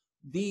Church,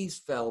 these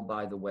fell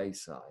by the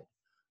wayside,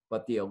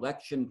 but the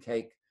election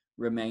cake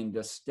remained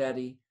a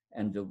steady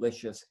and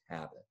delicious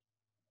habit.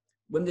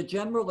 When the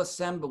General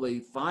Assembly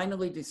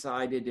finally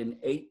decided in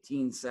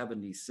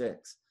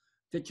 1876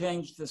 to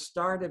change the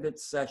start of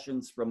its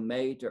sessions from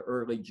May to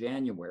early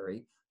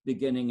January,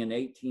 beginning in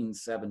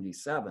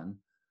 1877,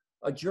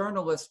 a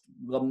journalist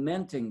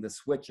lamenting the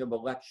switch of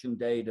Election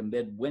Day to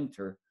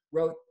midwinter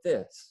wrote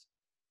this: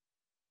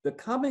 "The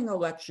coming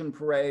election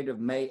parade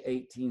of May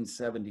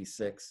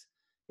 1876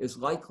 is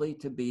likely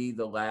to be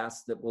the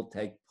last that will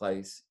take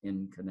place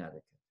in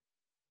Connecticut.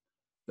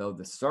 Though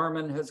the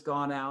sermon has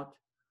gone out,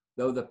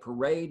 though the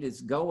parade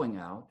is going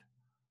out,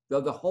 though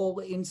the whole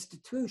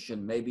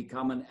institution may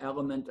become an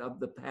element of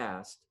the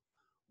past,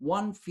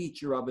 one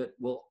feature of it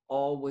will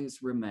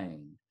always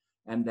remain,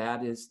 and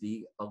that is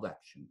the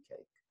election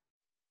cake."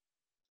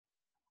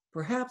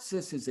 Perhaps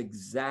this is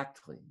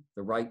exactly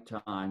the right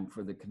time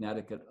for the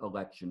Connecticut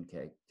election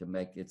cake to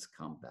make its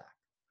comeback.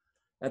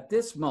 At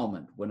this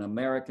moment, when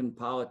American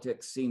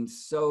politics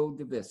seems so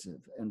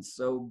divisive and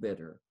so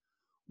bitter,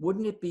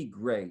 wouldn't it be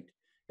great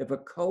if a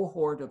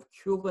cohort of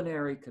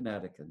culinary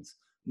Connecticutans,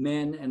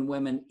 men and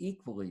women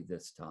equally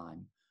this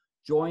time,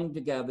 joined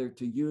together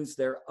to use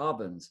their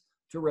ovens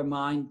to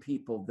remind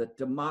people that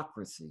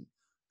democracy,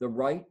 the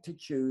right to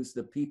choose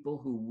the people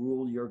who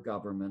rule your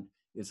government,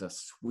 is a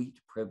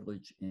sweet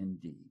privilege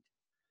indeed.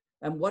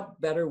 And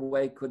what better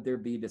way could there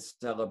be to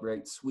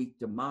celebrate sweet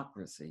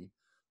democracy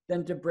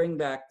than to bring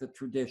back the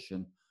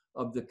tradition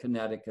of the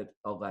Connecticut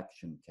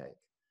election cake?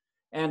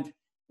 And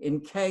in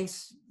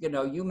case,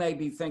 you may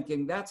be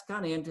thinking, that's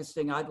kind of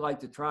interesting, I'd like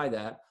to try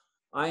that,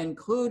 I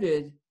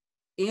included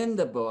in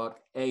the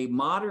book a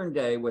modern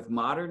day with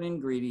modern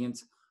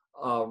ingredients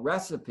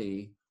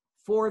recipe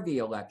for the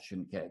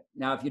election cake.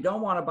 Now, if you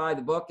don't want to buy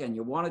the book and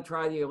you want to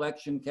try the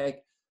election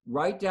cake,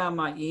 write down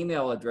my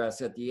email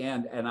address at the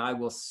end and I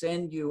will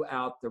send you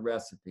out the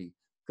recipe,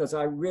 because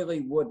I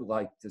really would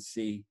like to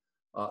see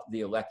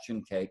the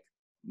election cake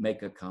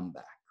make a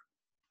comeback.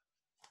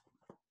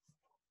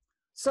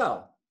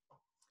 So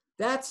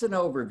that's an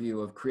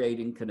overview of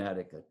Creating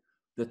Connecticut,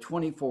 the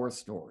 24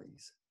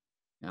 stories.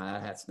 Now,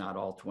 that's not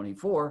all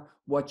 24.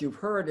 What you've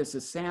heard is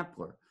a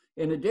sampler.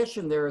 In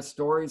addition, there are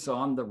stories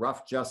on the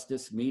rough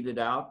justice meted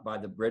out by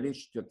the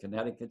British to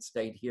Connecticut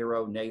State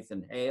hero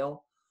Nathan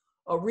Hale,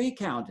 a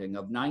recounting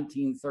of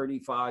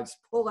 1935's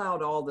Pull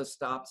Out All the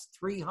Stops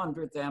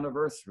 300th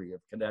anniversary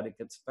of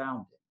Connecticut's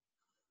founding,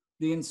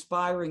 the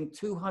inspiring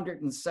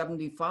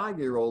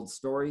 275-year-old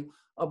story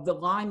of the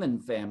Lyman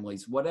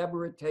family's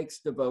Whatever It Takes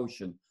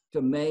devotion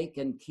to make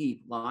and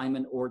keep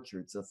Lyman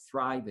Orchards a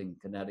thriving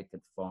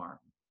Connecticut farm,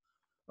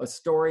 a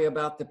story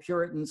about the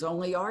Puritans'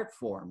 only art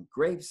form,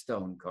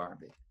 gravestone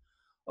carving,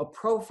 a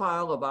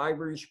profile of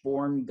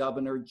Irish-born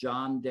Governor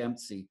John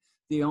Dempsey,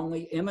 the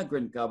only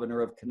immigrant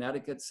governor of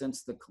Connecticut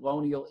since the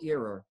colonial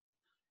era,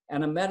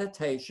 and a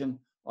meditation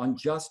on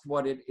just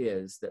what it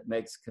is that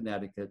makes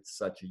Connecticut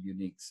such a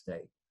unique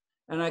state.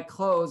 And I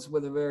close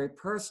with a very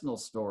personal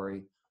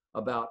story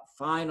about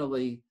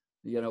finally,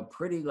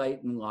 pretty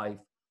late in life,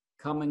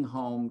 coming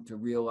home to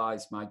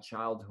realize my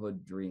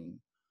childhood dream,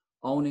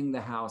 owning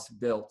the house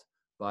built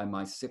by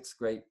my sixth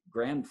great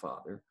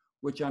grandfather,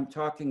 which I'm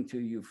talking to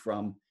you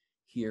from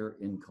here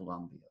in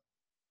Columbia.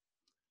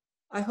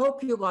 I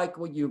hope you like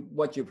what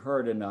you've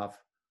heard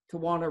enough to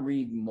want to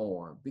read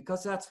more,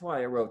 because that's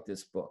why I wrote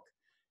this book.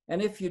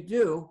 And if you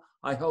do,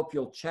 I hope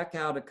you'll check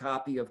out a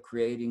copy of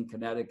Creating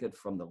Connecticut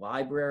from the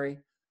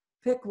library,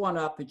 pick one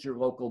up at your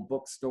local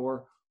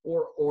bookstore,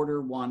 or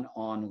order one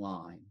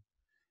online.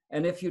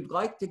 And if you'd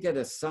like to get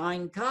a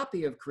signed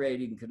copy of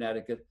Creating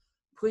Connecticut,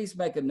 please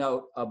make a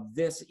note of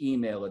this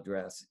email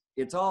address.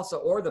 It's also,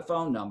 or the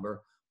phone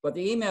number, but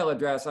the email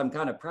address I'm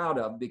kind of proud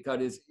of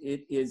because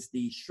it is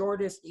the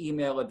shortest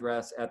email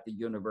address at the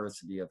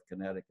University of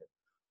Connecticut.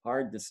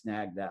 Hard to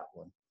snag that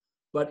one.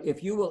 But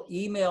if you will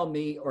email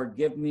me or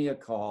give me a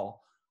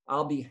call,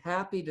 I'll be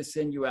happy to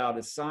send you out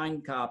a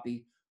signed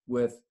copy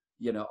with,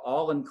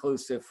 all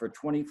inclusive for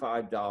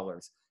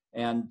 $25.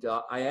 And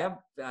I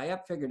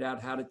have figured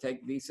out how to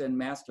take Visa and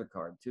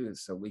MasterCard too,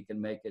 so we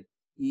can make it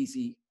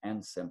easy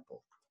and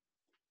simple.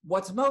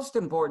 What's most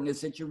important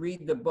is that you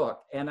read the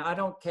book, and I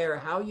don't care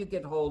how you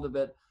get hold of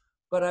it,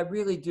 but I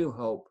really do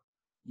hope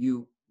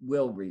you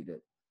will read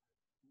it.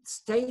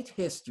 State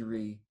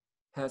history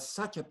has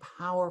such a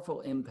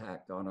powerful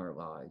impact on our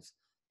lives,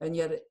 and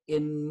yet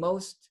in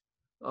most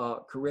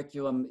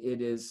curriculum,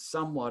 it is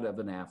somewhat of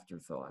an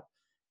afterthought.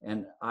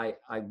 And I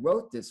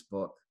wrote this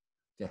book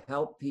to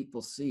help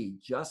people see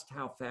just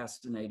how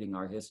fascinating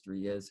our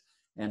history is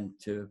and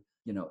to,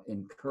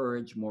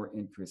 encourage more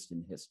interest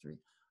in history.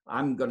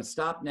 I'm going to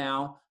stop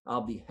now. I'll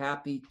be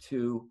happy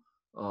to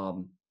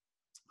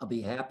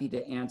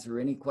answer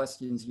any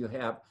questions you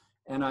have.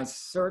 And I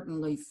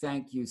certainly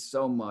thank you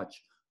so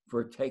much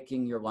for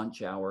taking your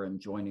lunch hour and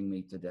joining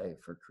me today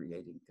for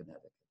Creating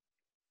Connecticut.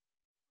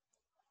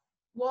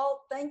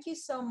 Walt, thank you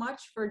so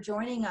much for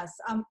joining us.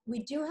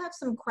 We do have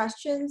some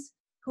questions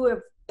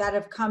that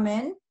have come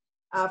in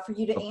for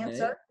you to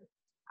answer.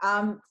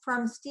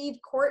 From Steve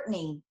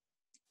Courtney,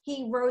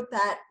 he wrote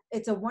that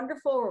it's a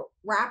wonderful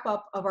wrap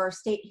up of our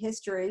state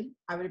history.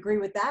 I would agree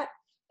with that.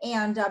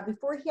 And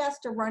before he has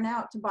to run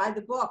out to buy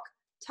the book,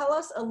 tell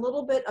us a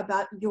little bit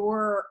about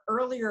your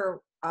earlier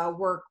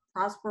work,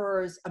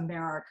 Prosperous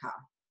America.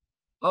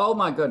 Oh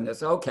my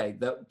goodness. Okay.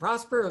 The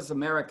Prosperous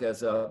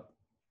America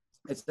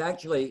it's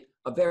actually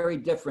a very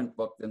different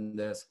book than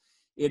this.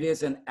 It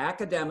is an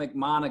academic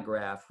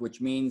monograph,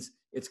 which means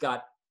it's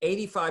got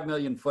 85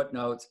 million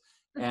footnotes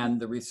and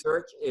the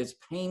research is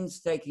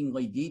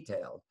painstakingly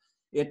detailed.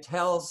 It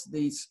tells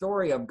the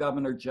story of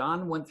Governor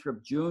John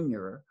Winthrop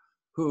Jr.,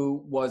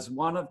 who was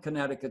one of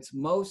Connecticut's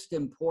most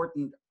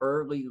important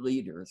early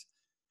leaders.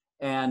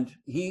 And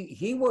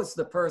he was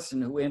the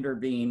person who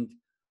intervened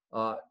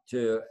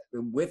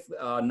with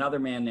another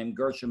man named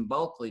Gershom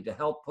Bulkley to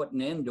help put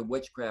an end to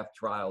witchcraft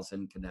trials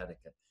in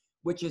Connecticut,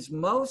 which is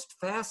most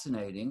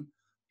fascinating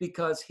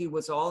because he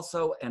was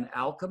also an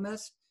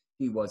alchemist,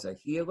 he was a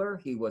healer,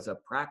 he was a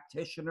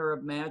practitioner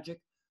of magic.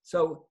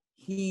 So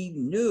he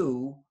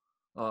knew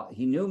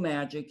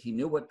magic, he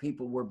knew what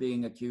people were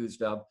being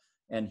accused of,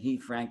 and he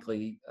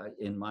frankly,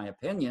 in my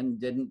opinion,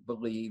 didn't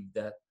believe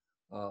that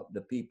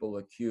the people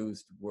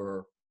accused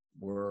were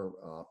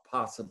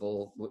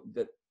possible,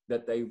 that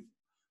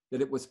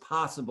it was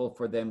possible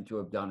for them to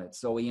have done it.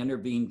 So he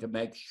intervened to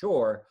make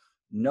sure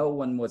no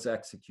one was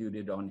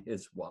executed on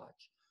his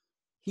watch.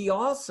 He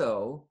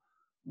also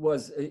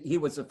was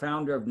the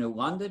founder of New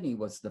London. He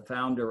was the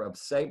founder of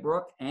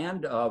Saybrook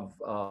and of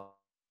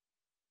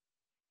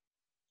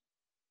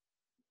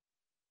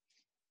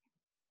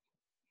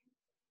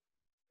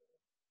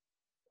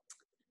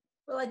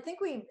Well, I think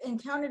we've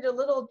encountered a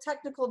little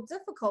technical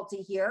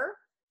difficulty here.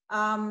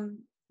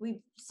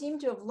 We seem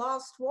to have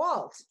lost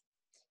Walt.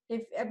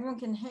 If everyone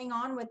can hang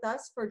on with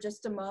us for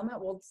just a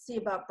moment, we'll see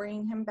about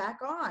bringing him back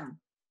on.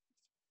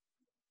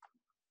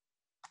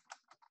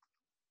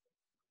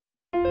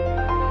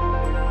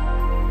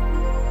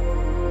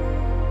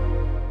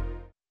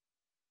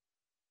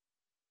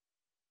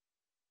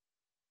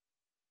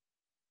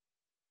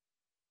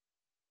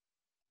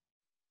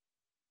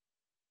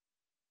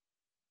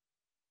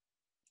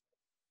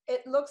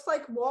 It looks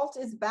like Walt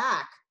is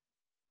back.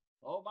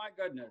 Oh my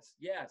goodness,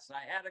 yes, I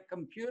had a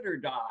computer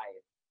die.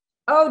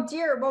 Oh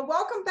dear, well,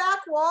 welcome back,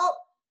 Walt.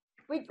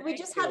 We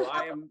just had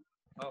I am,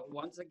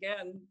 once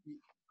again,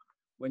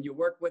 when you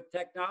work with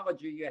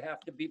technology, you have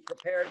to be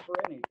prepared for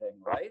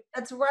anything, right?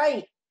 That's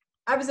right.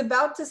 I was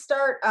about to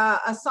start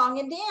a song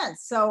and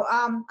dance, so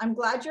I'm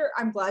glad you're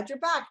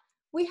back.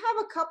 We have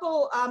a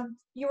couple.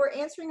 You were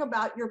answering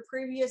about your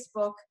previous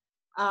book,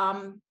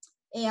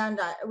 and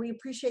we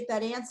appreciate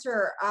that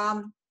answer.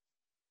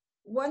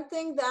 One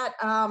thing that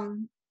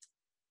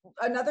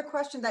another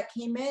question that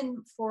came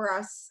in for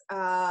us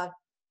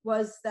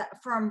was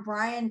that from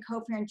Brian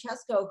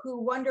Cofrancesco, who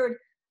wondered,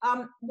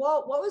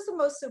 Walt, what was the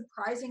most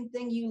surprising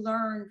thing you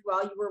learned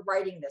while you were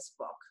writing this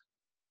book?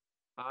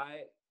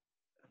 I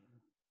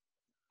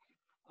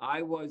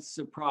was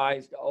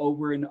surprised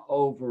over and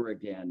over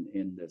again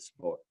in this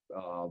book.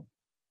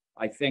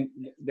 I think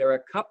there are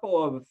a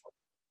couple of,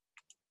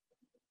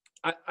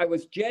 I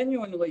was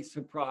genuinely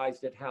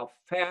surprised at how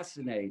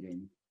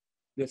fascinating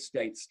the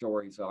state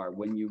stories are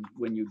when you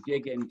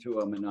dig into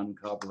them and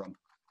uncover them.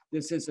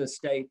 This is a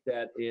state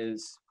that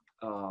is,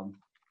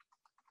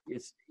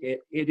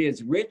 it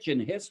is rich in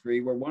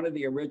history. We're one of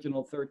the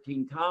original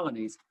 13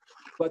 colonies,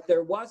 but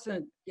there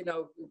wasn't,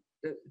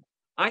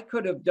 I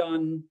could have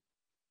done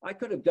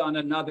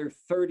another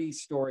 30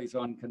 stories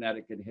on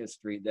Connecticut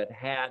history that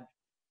had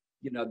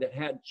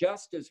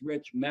just as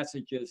rich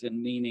messages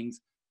and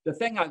meanings. The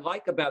thing I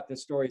like about the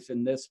stories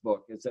in this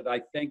book is that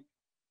I think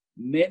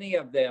many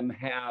of them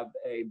have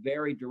a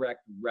very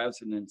direct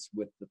resonance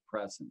with the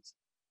present.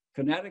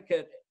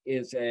 Connecticut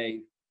is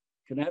a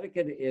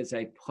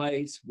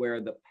place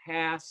where the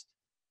past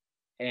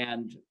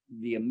and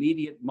the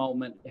immediate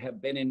moment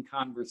have been in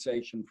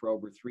conversation for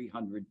over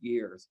 300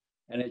 years.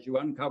 And as you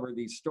uncover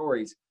these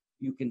stories,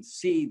 you can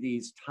see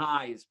these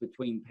ties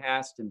between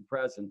past and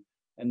present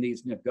and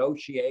these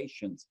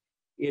negotiations.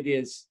 It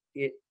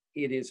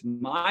is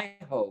my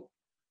hope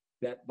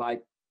that by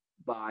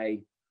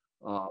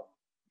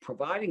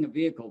providing a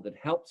vehicle that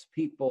helps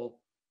people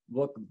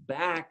look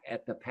back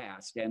at the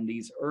past and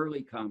these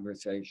early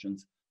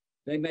conversations,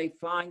 they may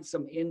find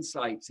some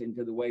insights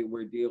into the way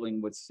we're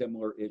dealing with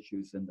similar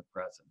issues in the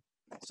present.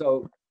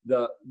 So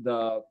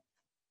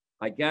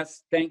I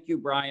guess, thank you,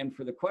 Brian,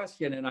 for the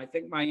question. And I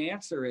think my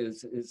answer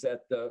is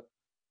that the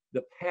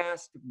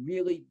past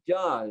really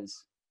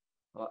does,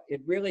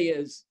 it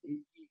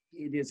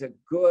is a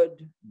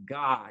good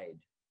guide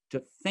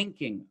to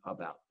thinking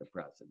about the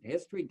present.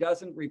 History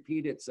doesn't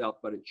repeat itself,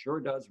 but it sure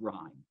does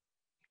rhyme.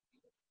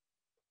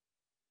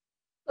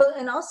 Well,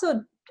 and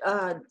also,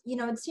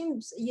 it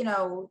seems,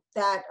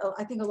 that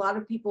I think a lot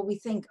of people, we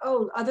think,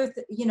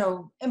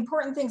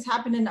 important things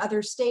happen in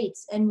other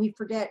states, and we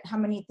forget how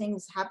many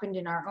things happened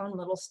in our own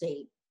little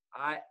state.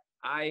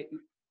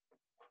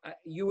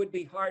 You would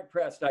be hard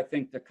pressed, I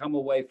think, to come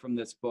away from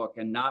this book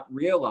and not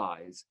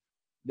realize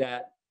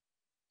that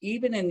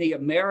even in the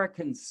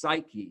American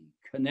psyche,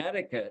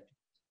 Connecticut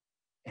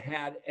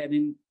had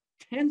an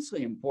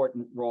intensely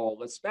important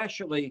role,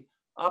 especially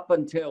up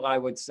until, I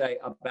would say,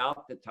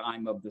 about the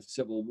time of the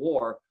Civil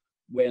War,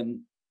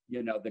 when,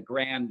 the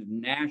grand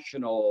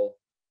national,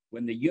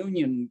 when the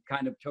Union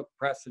kind of took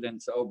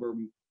precedence over,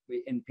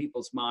 in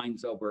people's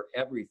minds, over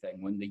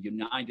everything, when the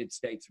United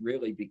States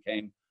really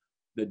became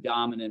the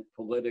dominant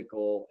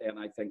political and,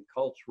 I think,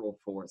 cultural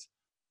force.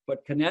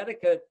 But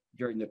Connecticut,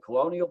 during the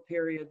colonial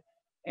period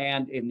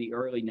and in the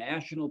early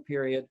national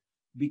period,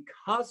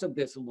 because of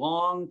this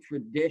long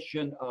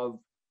tradition of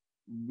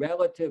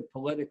relative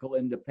political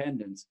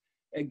independence,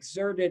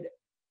 exerted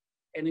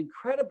an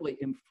incredibly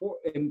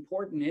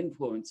important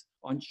influence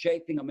on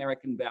shaping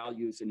American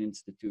values and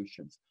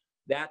institutions.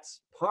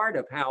 That's part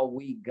of how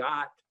we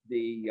got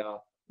the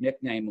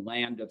nickname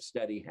Land of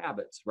Steady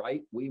Habits,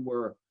 right? We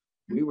were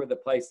the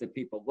place that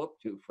people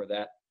looked to for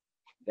that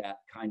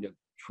kind of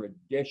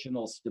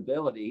traditional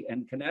stability,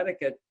 and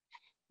Connecticut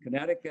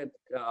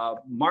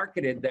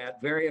marketed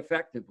that very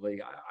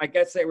effectively. I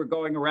guess they were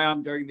going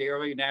around during the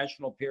early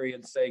national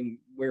period saying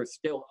we're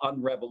still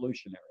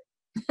unrevolutionary.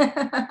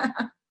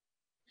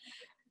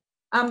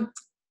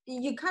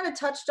 You kind of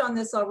touched on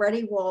this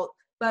already, Walt,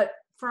 but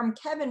from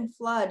Kevin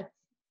Flood,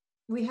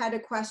 we had a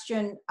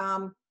question.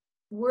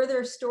 Were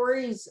there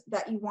stories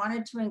that you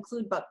wanted to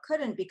include but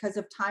couldn't because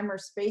of time or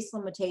space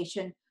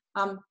limitation?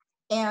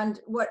 And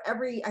what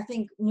every, I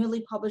think,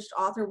 newly published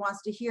author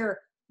wants to hear,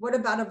 what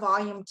about a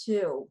volume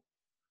 2?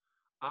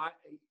 I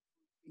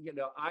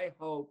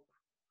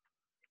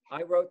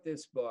wrote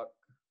this book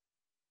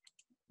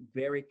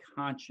very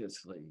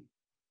consciously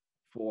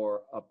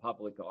for a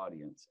public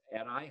audience.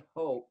 And I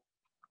hope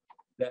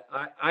that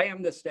I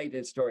am the state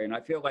historian. I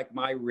feel like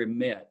my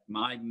remit,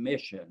 my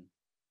mission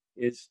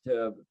is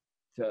to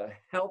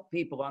help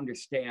people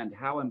understand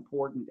how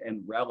important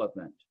and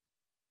relevant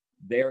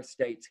their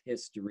state's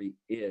history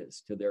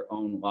is to their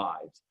own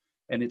lives.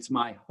 And it's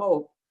my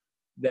hope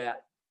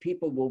that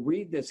people will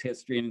read this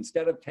history, and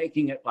instead of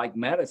taking it like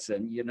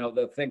medicine,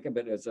 they'll think of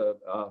it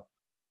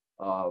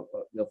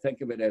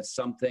as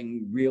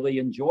something really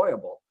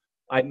enjoyable.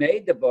 I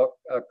made the book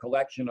a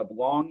collection of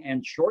long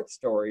and short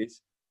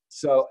stories.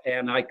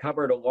 And I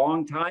covered a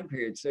long time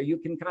period. So you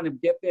can kind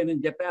of dip in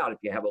and dip out. If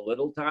you have a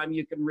little time,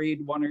 you can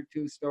read 1 or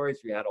 2 stories.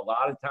 If you had a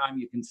lot of time,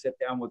 you can sit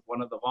down with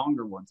one of the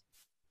longer ones.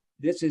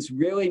 This is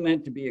really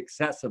meant to be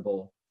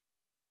accessible.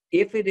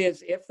 If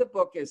the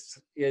book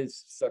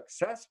is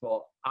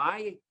successful,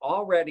 I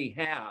already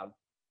have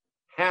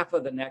half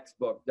of the next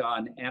book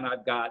done, and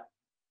I've got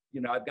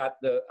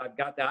the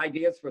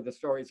ideas for the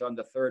stories on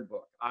the 3rd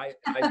book. I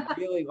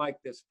really like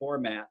this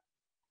format.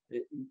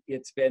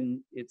 It's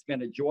been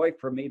a joy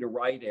for me to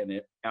write in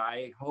it.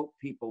 I hope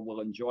people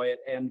will enjoy it.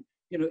 And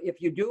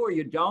if you do or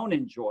you don't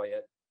enjoy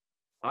it,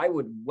 I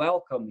would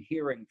welcome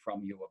hearing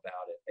from you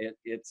about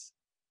it.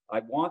 I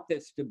want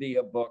this to be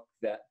a book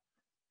that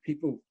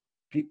people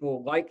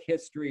like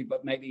history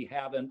but maybe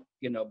haven't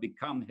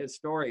become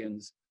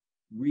historians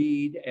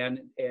read, and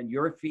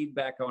your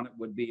feedback on it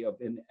would be of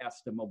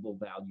inestimable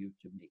value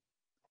to me.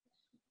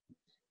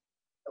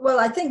 Well,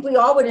 I think we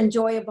all would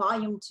enjoy a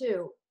volume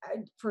 2,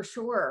 for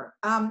sure.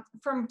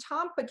 From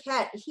Tom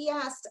Paquette, he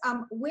asked,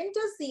 when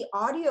does the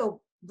audio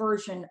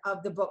version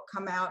of the book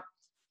come out?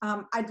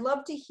 I'd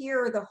love to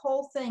hear the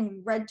whole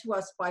thing read to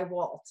us by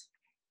Walt.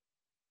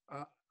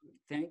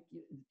 Thank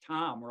you,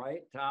 Tom,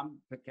 right? Tom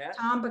Paquette?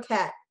 Tom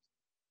Paquette.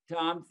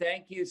 Tom,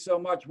 thank you so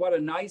much. What a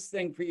nice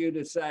thing for you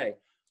to say.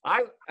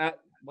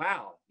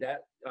 Wow,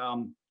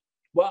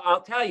 well,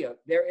 I'll tell you,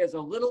 there is a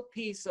little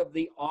piece of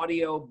the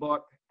audio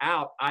book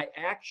out. I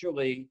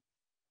actually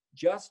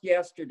just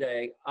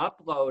yesterday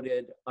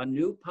uploaded a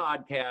new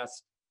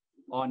podcast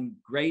on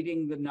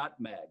grating the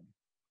nutmeg,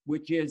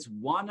 which is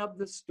one of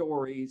the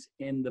stories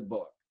in the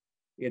book.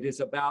 It is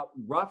about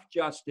rough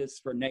justice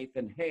for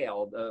Nathan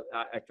Hale.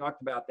 I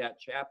talked about that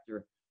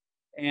chapter,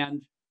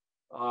 and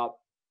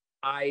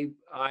I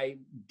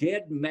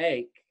did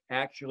make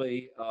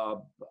actually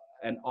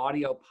an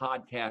audio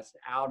podcast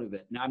out of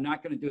it. Now, I'm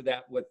not going to do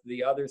that with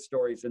the other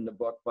stories in the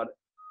book, but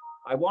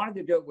I wanted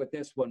to do it with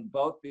this one,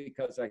 both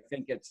because I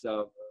think it's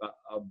a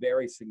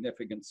very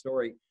significant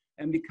story,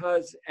 and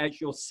because, as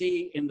you'll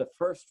see in the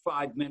first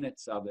 5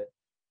 minutes of it,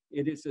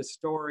 it is a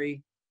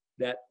story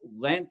that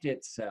lent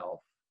itself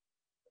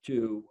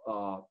to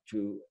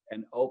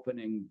an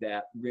opening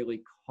that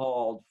really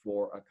called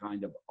for a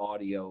kind of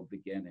audio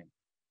beginning.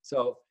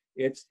 So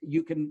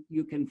you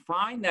can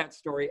find that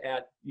story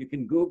you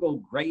can Google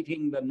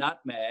Grating the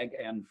Nutmeg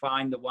and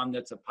find the one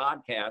that's a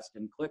podcast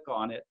and click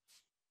on it,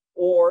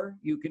 or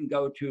you can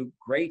go to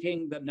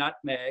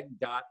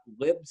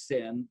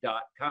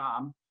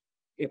gratingthenutmeg.libsyn.com.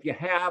 If you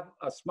have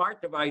a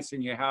smart device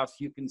in your house,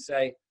 you can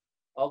say,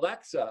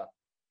 Alexa,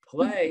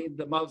 play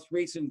the most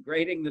recent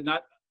Grating the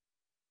Nut.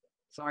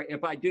 Sorry,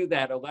 if I do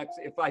that,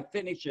 Alexa, if I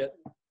finish it.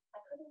 I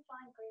couldn't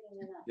find Grating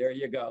the Nut. There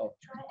you go.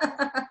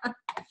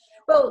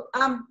 Well,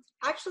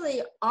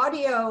 actually,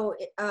 audio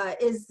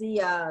is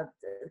the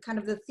kind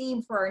of the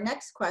theme for our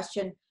next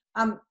question.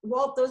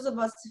 Walt, those of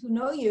us who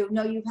know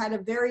you've had a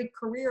varied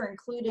career,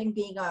 including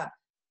being a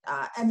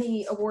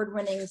Emmy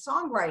award-winning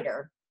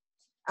songwriter,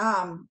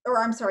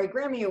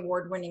 Grammy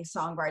award-winning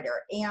songwriter.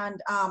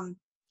 And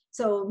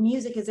so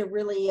music is a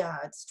really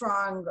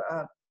strong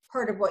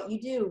part of what you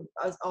do,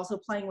 also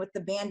playing with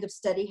the Band of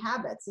Steady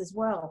Habits as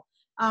well.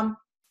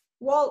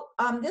 Walt,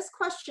 this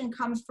question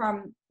comes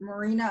from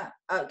Mariana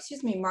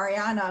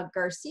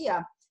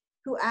Garcia,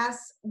 who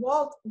asks,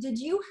 Walt, did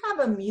you have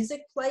a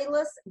music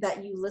playlist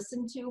that you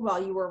listened to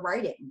while you were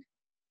writing?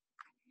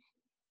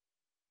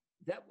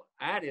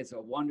 That is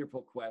a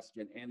wonderful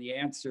question, and the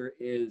answer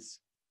is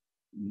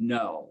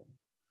no.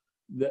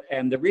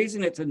 And the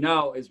reason it's a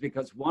no is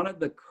because one of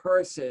the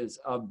curses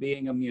of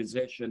being a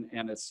musician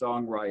and a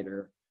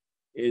songwriter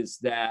is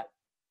that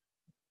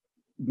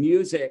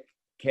music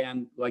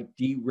can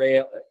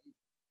derail.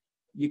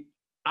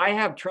 I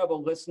have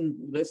trouble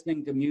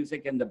listening to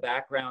music in the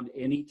background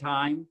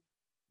anytime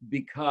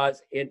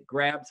because it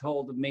grabs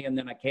hold of me and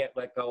then I can't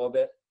let go of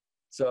it.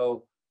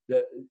 So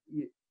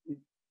it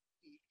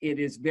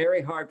is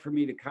very hard for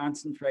me to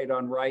concentrate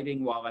on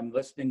writing while I'm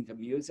listening to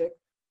music,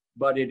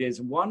 but it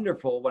is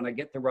wonderful when I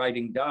get the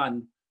writing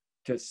done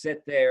to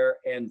sit there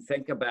and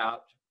think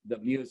about the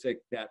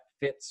music that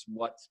fits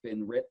what's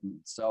been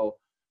written. So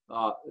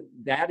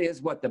that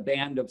is what the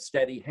Band of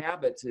Steady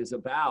Habits is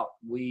about.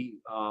 We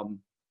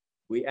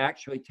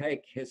actually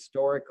make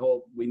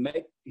historical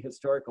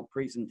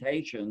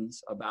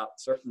presentations about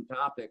certain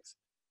topics,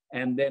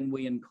 and then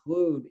we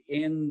include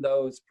in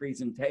those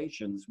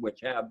presentations,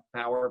 which have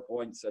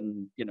PowerPoints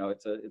and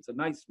it's a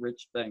nice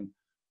rich thing.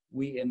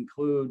 We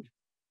include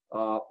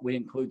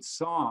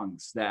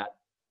songs that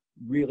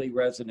really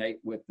resonate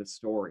with the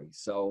story.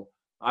 So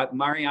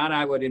Mariana,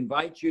 I would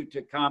invite you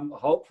to come.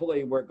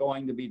 Hopefully we're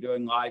going to be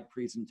doing live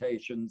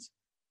presentations,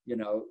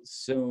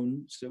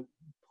 soon. So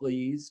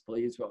please,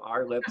 from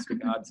our lips to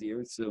God's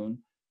ears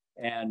soon.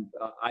 And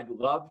I'd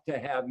love to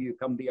have you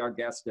come be our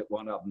guest at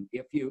one of them.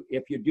 If you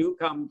do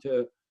come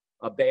to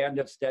a Band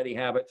of Steady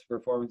Habits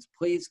performance,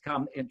 please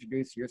come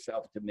introduce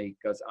yourself to me,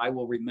 because I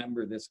will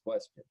remember this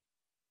question.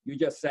 You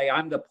just say,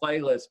 I'm the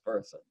playlist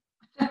person.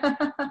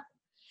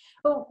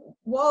 Well,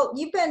 Walt,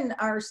 you've been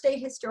our state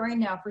historian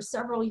now for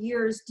several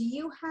years. Do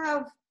you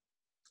have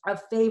a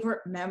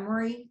favorite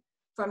memory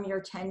from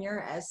your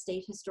tenure as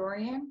state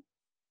historian?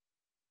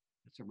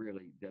 That's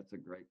a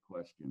great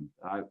question.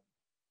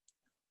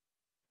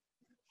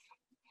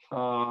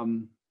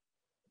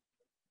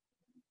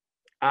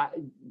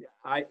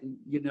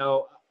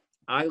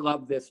 I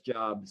love this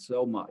job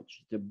so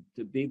much.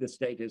 To be the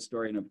state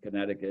historian of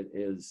Connecticut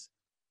is,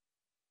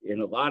 in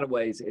a lot of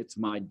ways, it's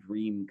my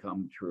dream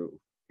come true.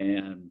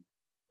 And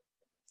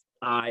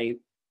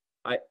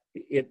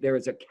there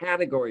is a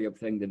category of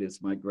thing that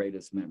is my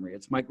greatest memory.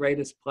 It's my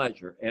greatest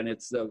pleasure, and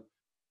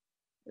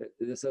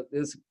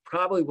this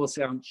probably will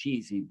sound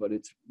cheesy, but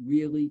it's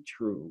really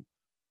true.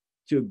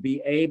 To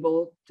be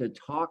able to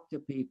talk to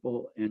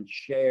people and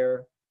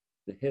share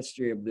the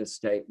history of this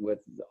state with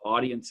the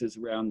audiences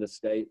around the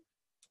state,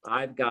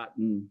 I've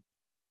gotten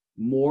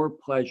more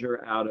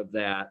pleasure out of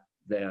that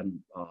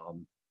than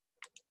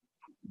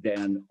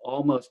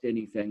almost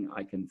anything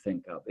I can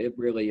think of. It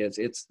really is.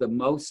 It's the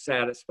most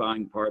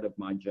satisfying part of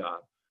my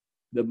job.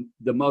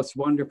 The most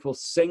wonderful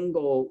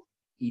single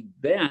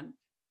event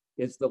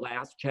is the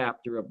last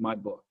chapter of my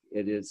book.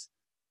 It is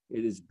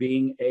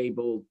being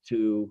able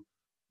to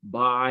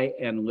buy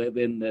and live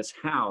in this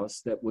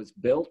house that was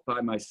built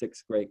by my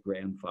sixth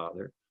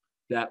great-grandfather,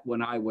 that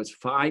when I was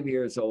 5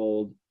 years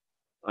old,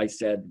 I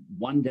said,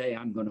 one day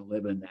I'm going to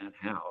live in that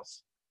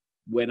house.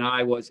 when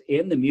I was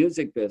in the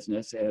music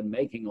business and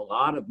making a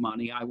lot of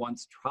money, I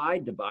once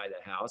tried to buy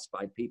the house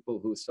by people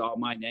who saw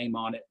my name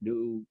on it,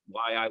 knew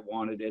why I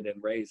wanted it,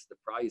 and raised the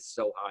price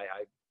so high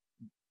I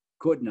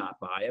could not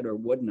buy it or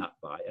would not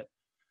buy it.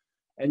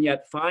 And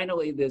yet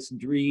finally this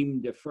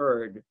dream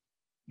deferred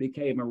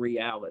became a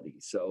reality.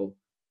 So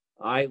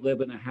I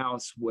live in a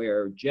house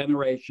where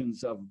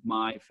generations of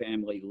my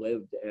family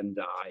lived and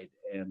died,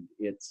 and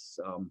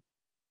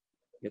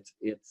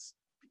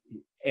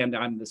and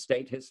I'm the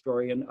state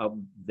historian of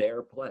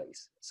their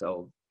place.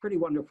 So pretty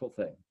wonderful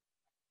thing.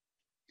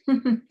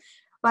 Well,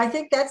 I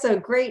think that's a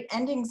great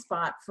ending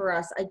spot for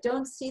us. I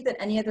don't see that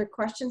any other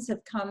questions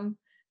have come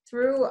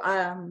through.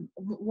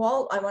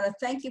 Walt, I want to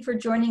thank you for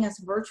joining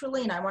us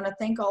virtually, and I want to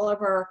thank all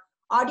of our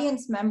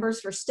audience members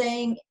for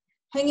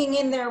hanging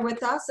in there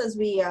with us as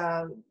we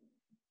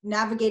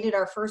navigated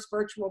our first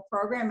virtual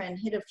program and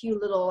hit a few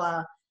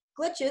little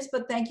glitches,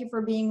 but thank you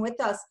for being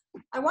with us.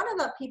 I want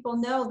to let people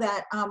know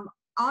that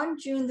on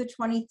June the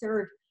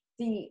 23rd,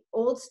 the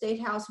Old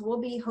State House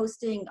will be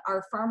hosting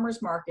our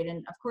farmers market. And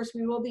of course,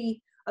 we will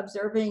be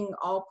observing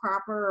all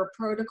proper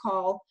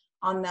protocol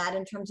on that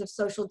in terms of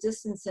social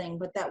distancing,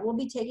 but that will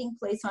be taking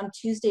place on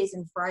Tuesdays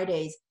and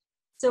Fridays.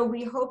 So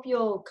we hope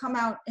you'll come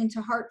out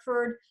into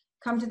Hartford,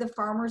 come to the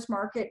farmers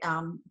market,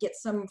 get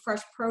some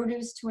fresh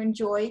produce to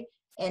enjoy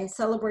and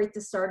celebrate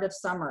the start of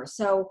summer.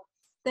 So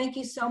thank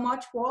you so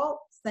much, Walt.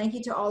 Thank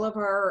you to all of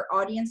our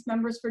audience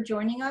members for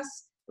joining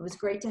us. It was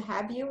great to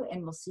have you,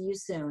 and we'll see you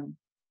soon.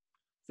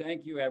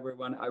 Thank you,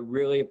 everyone. I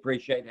really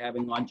appreciate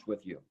having lunch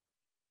with you.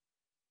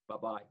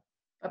 Bye-bye.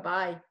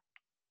 Bye-bye.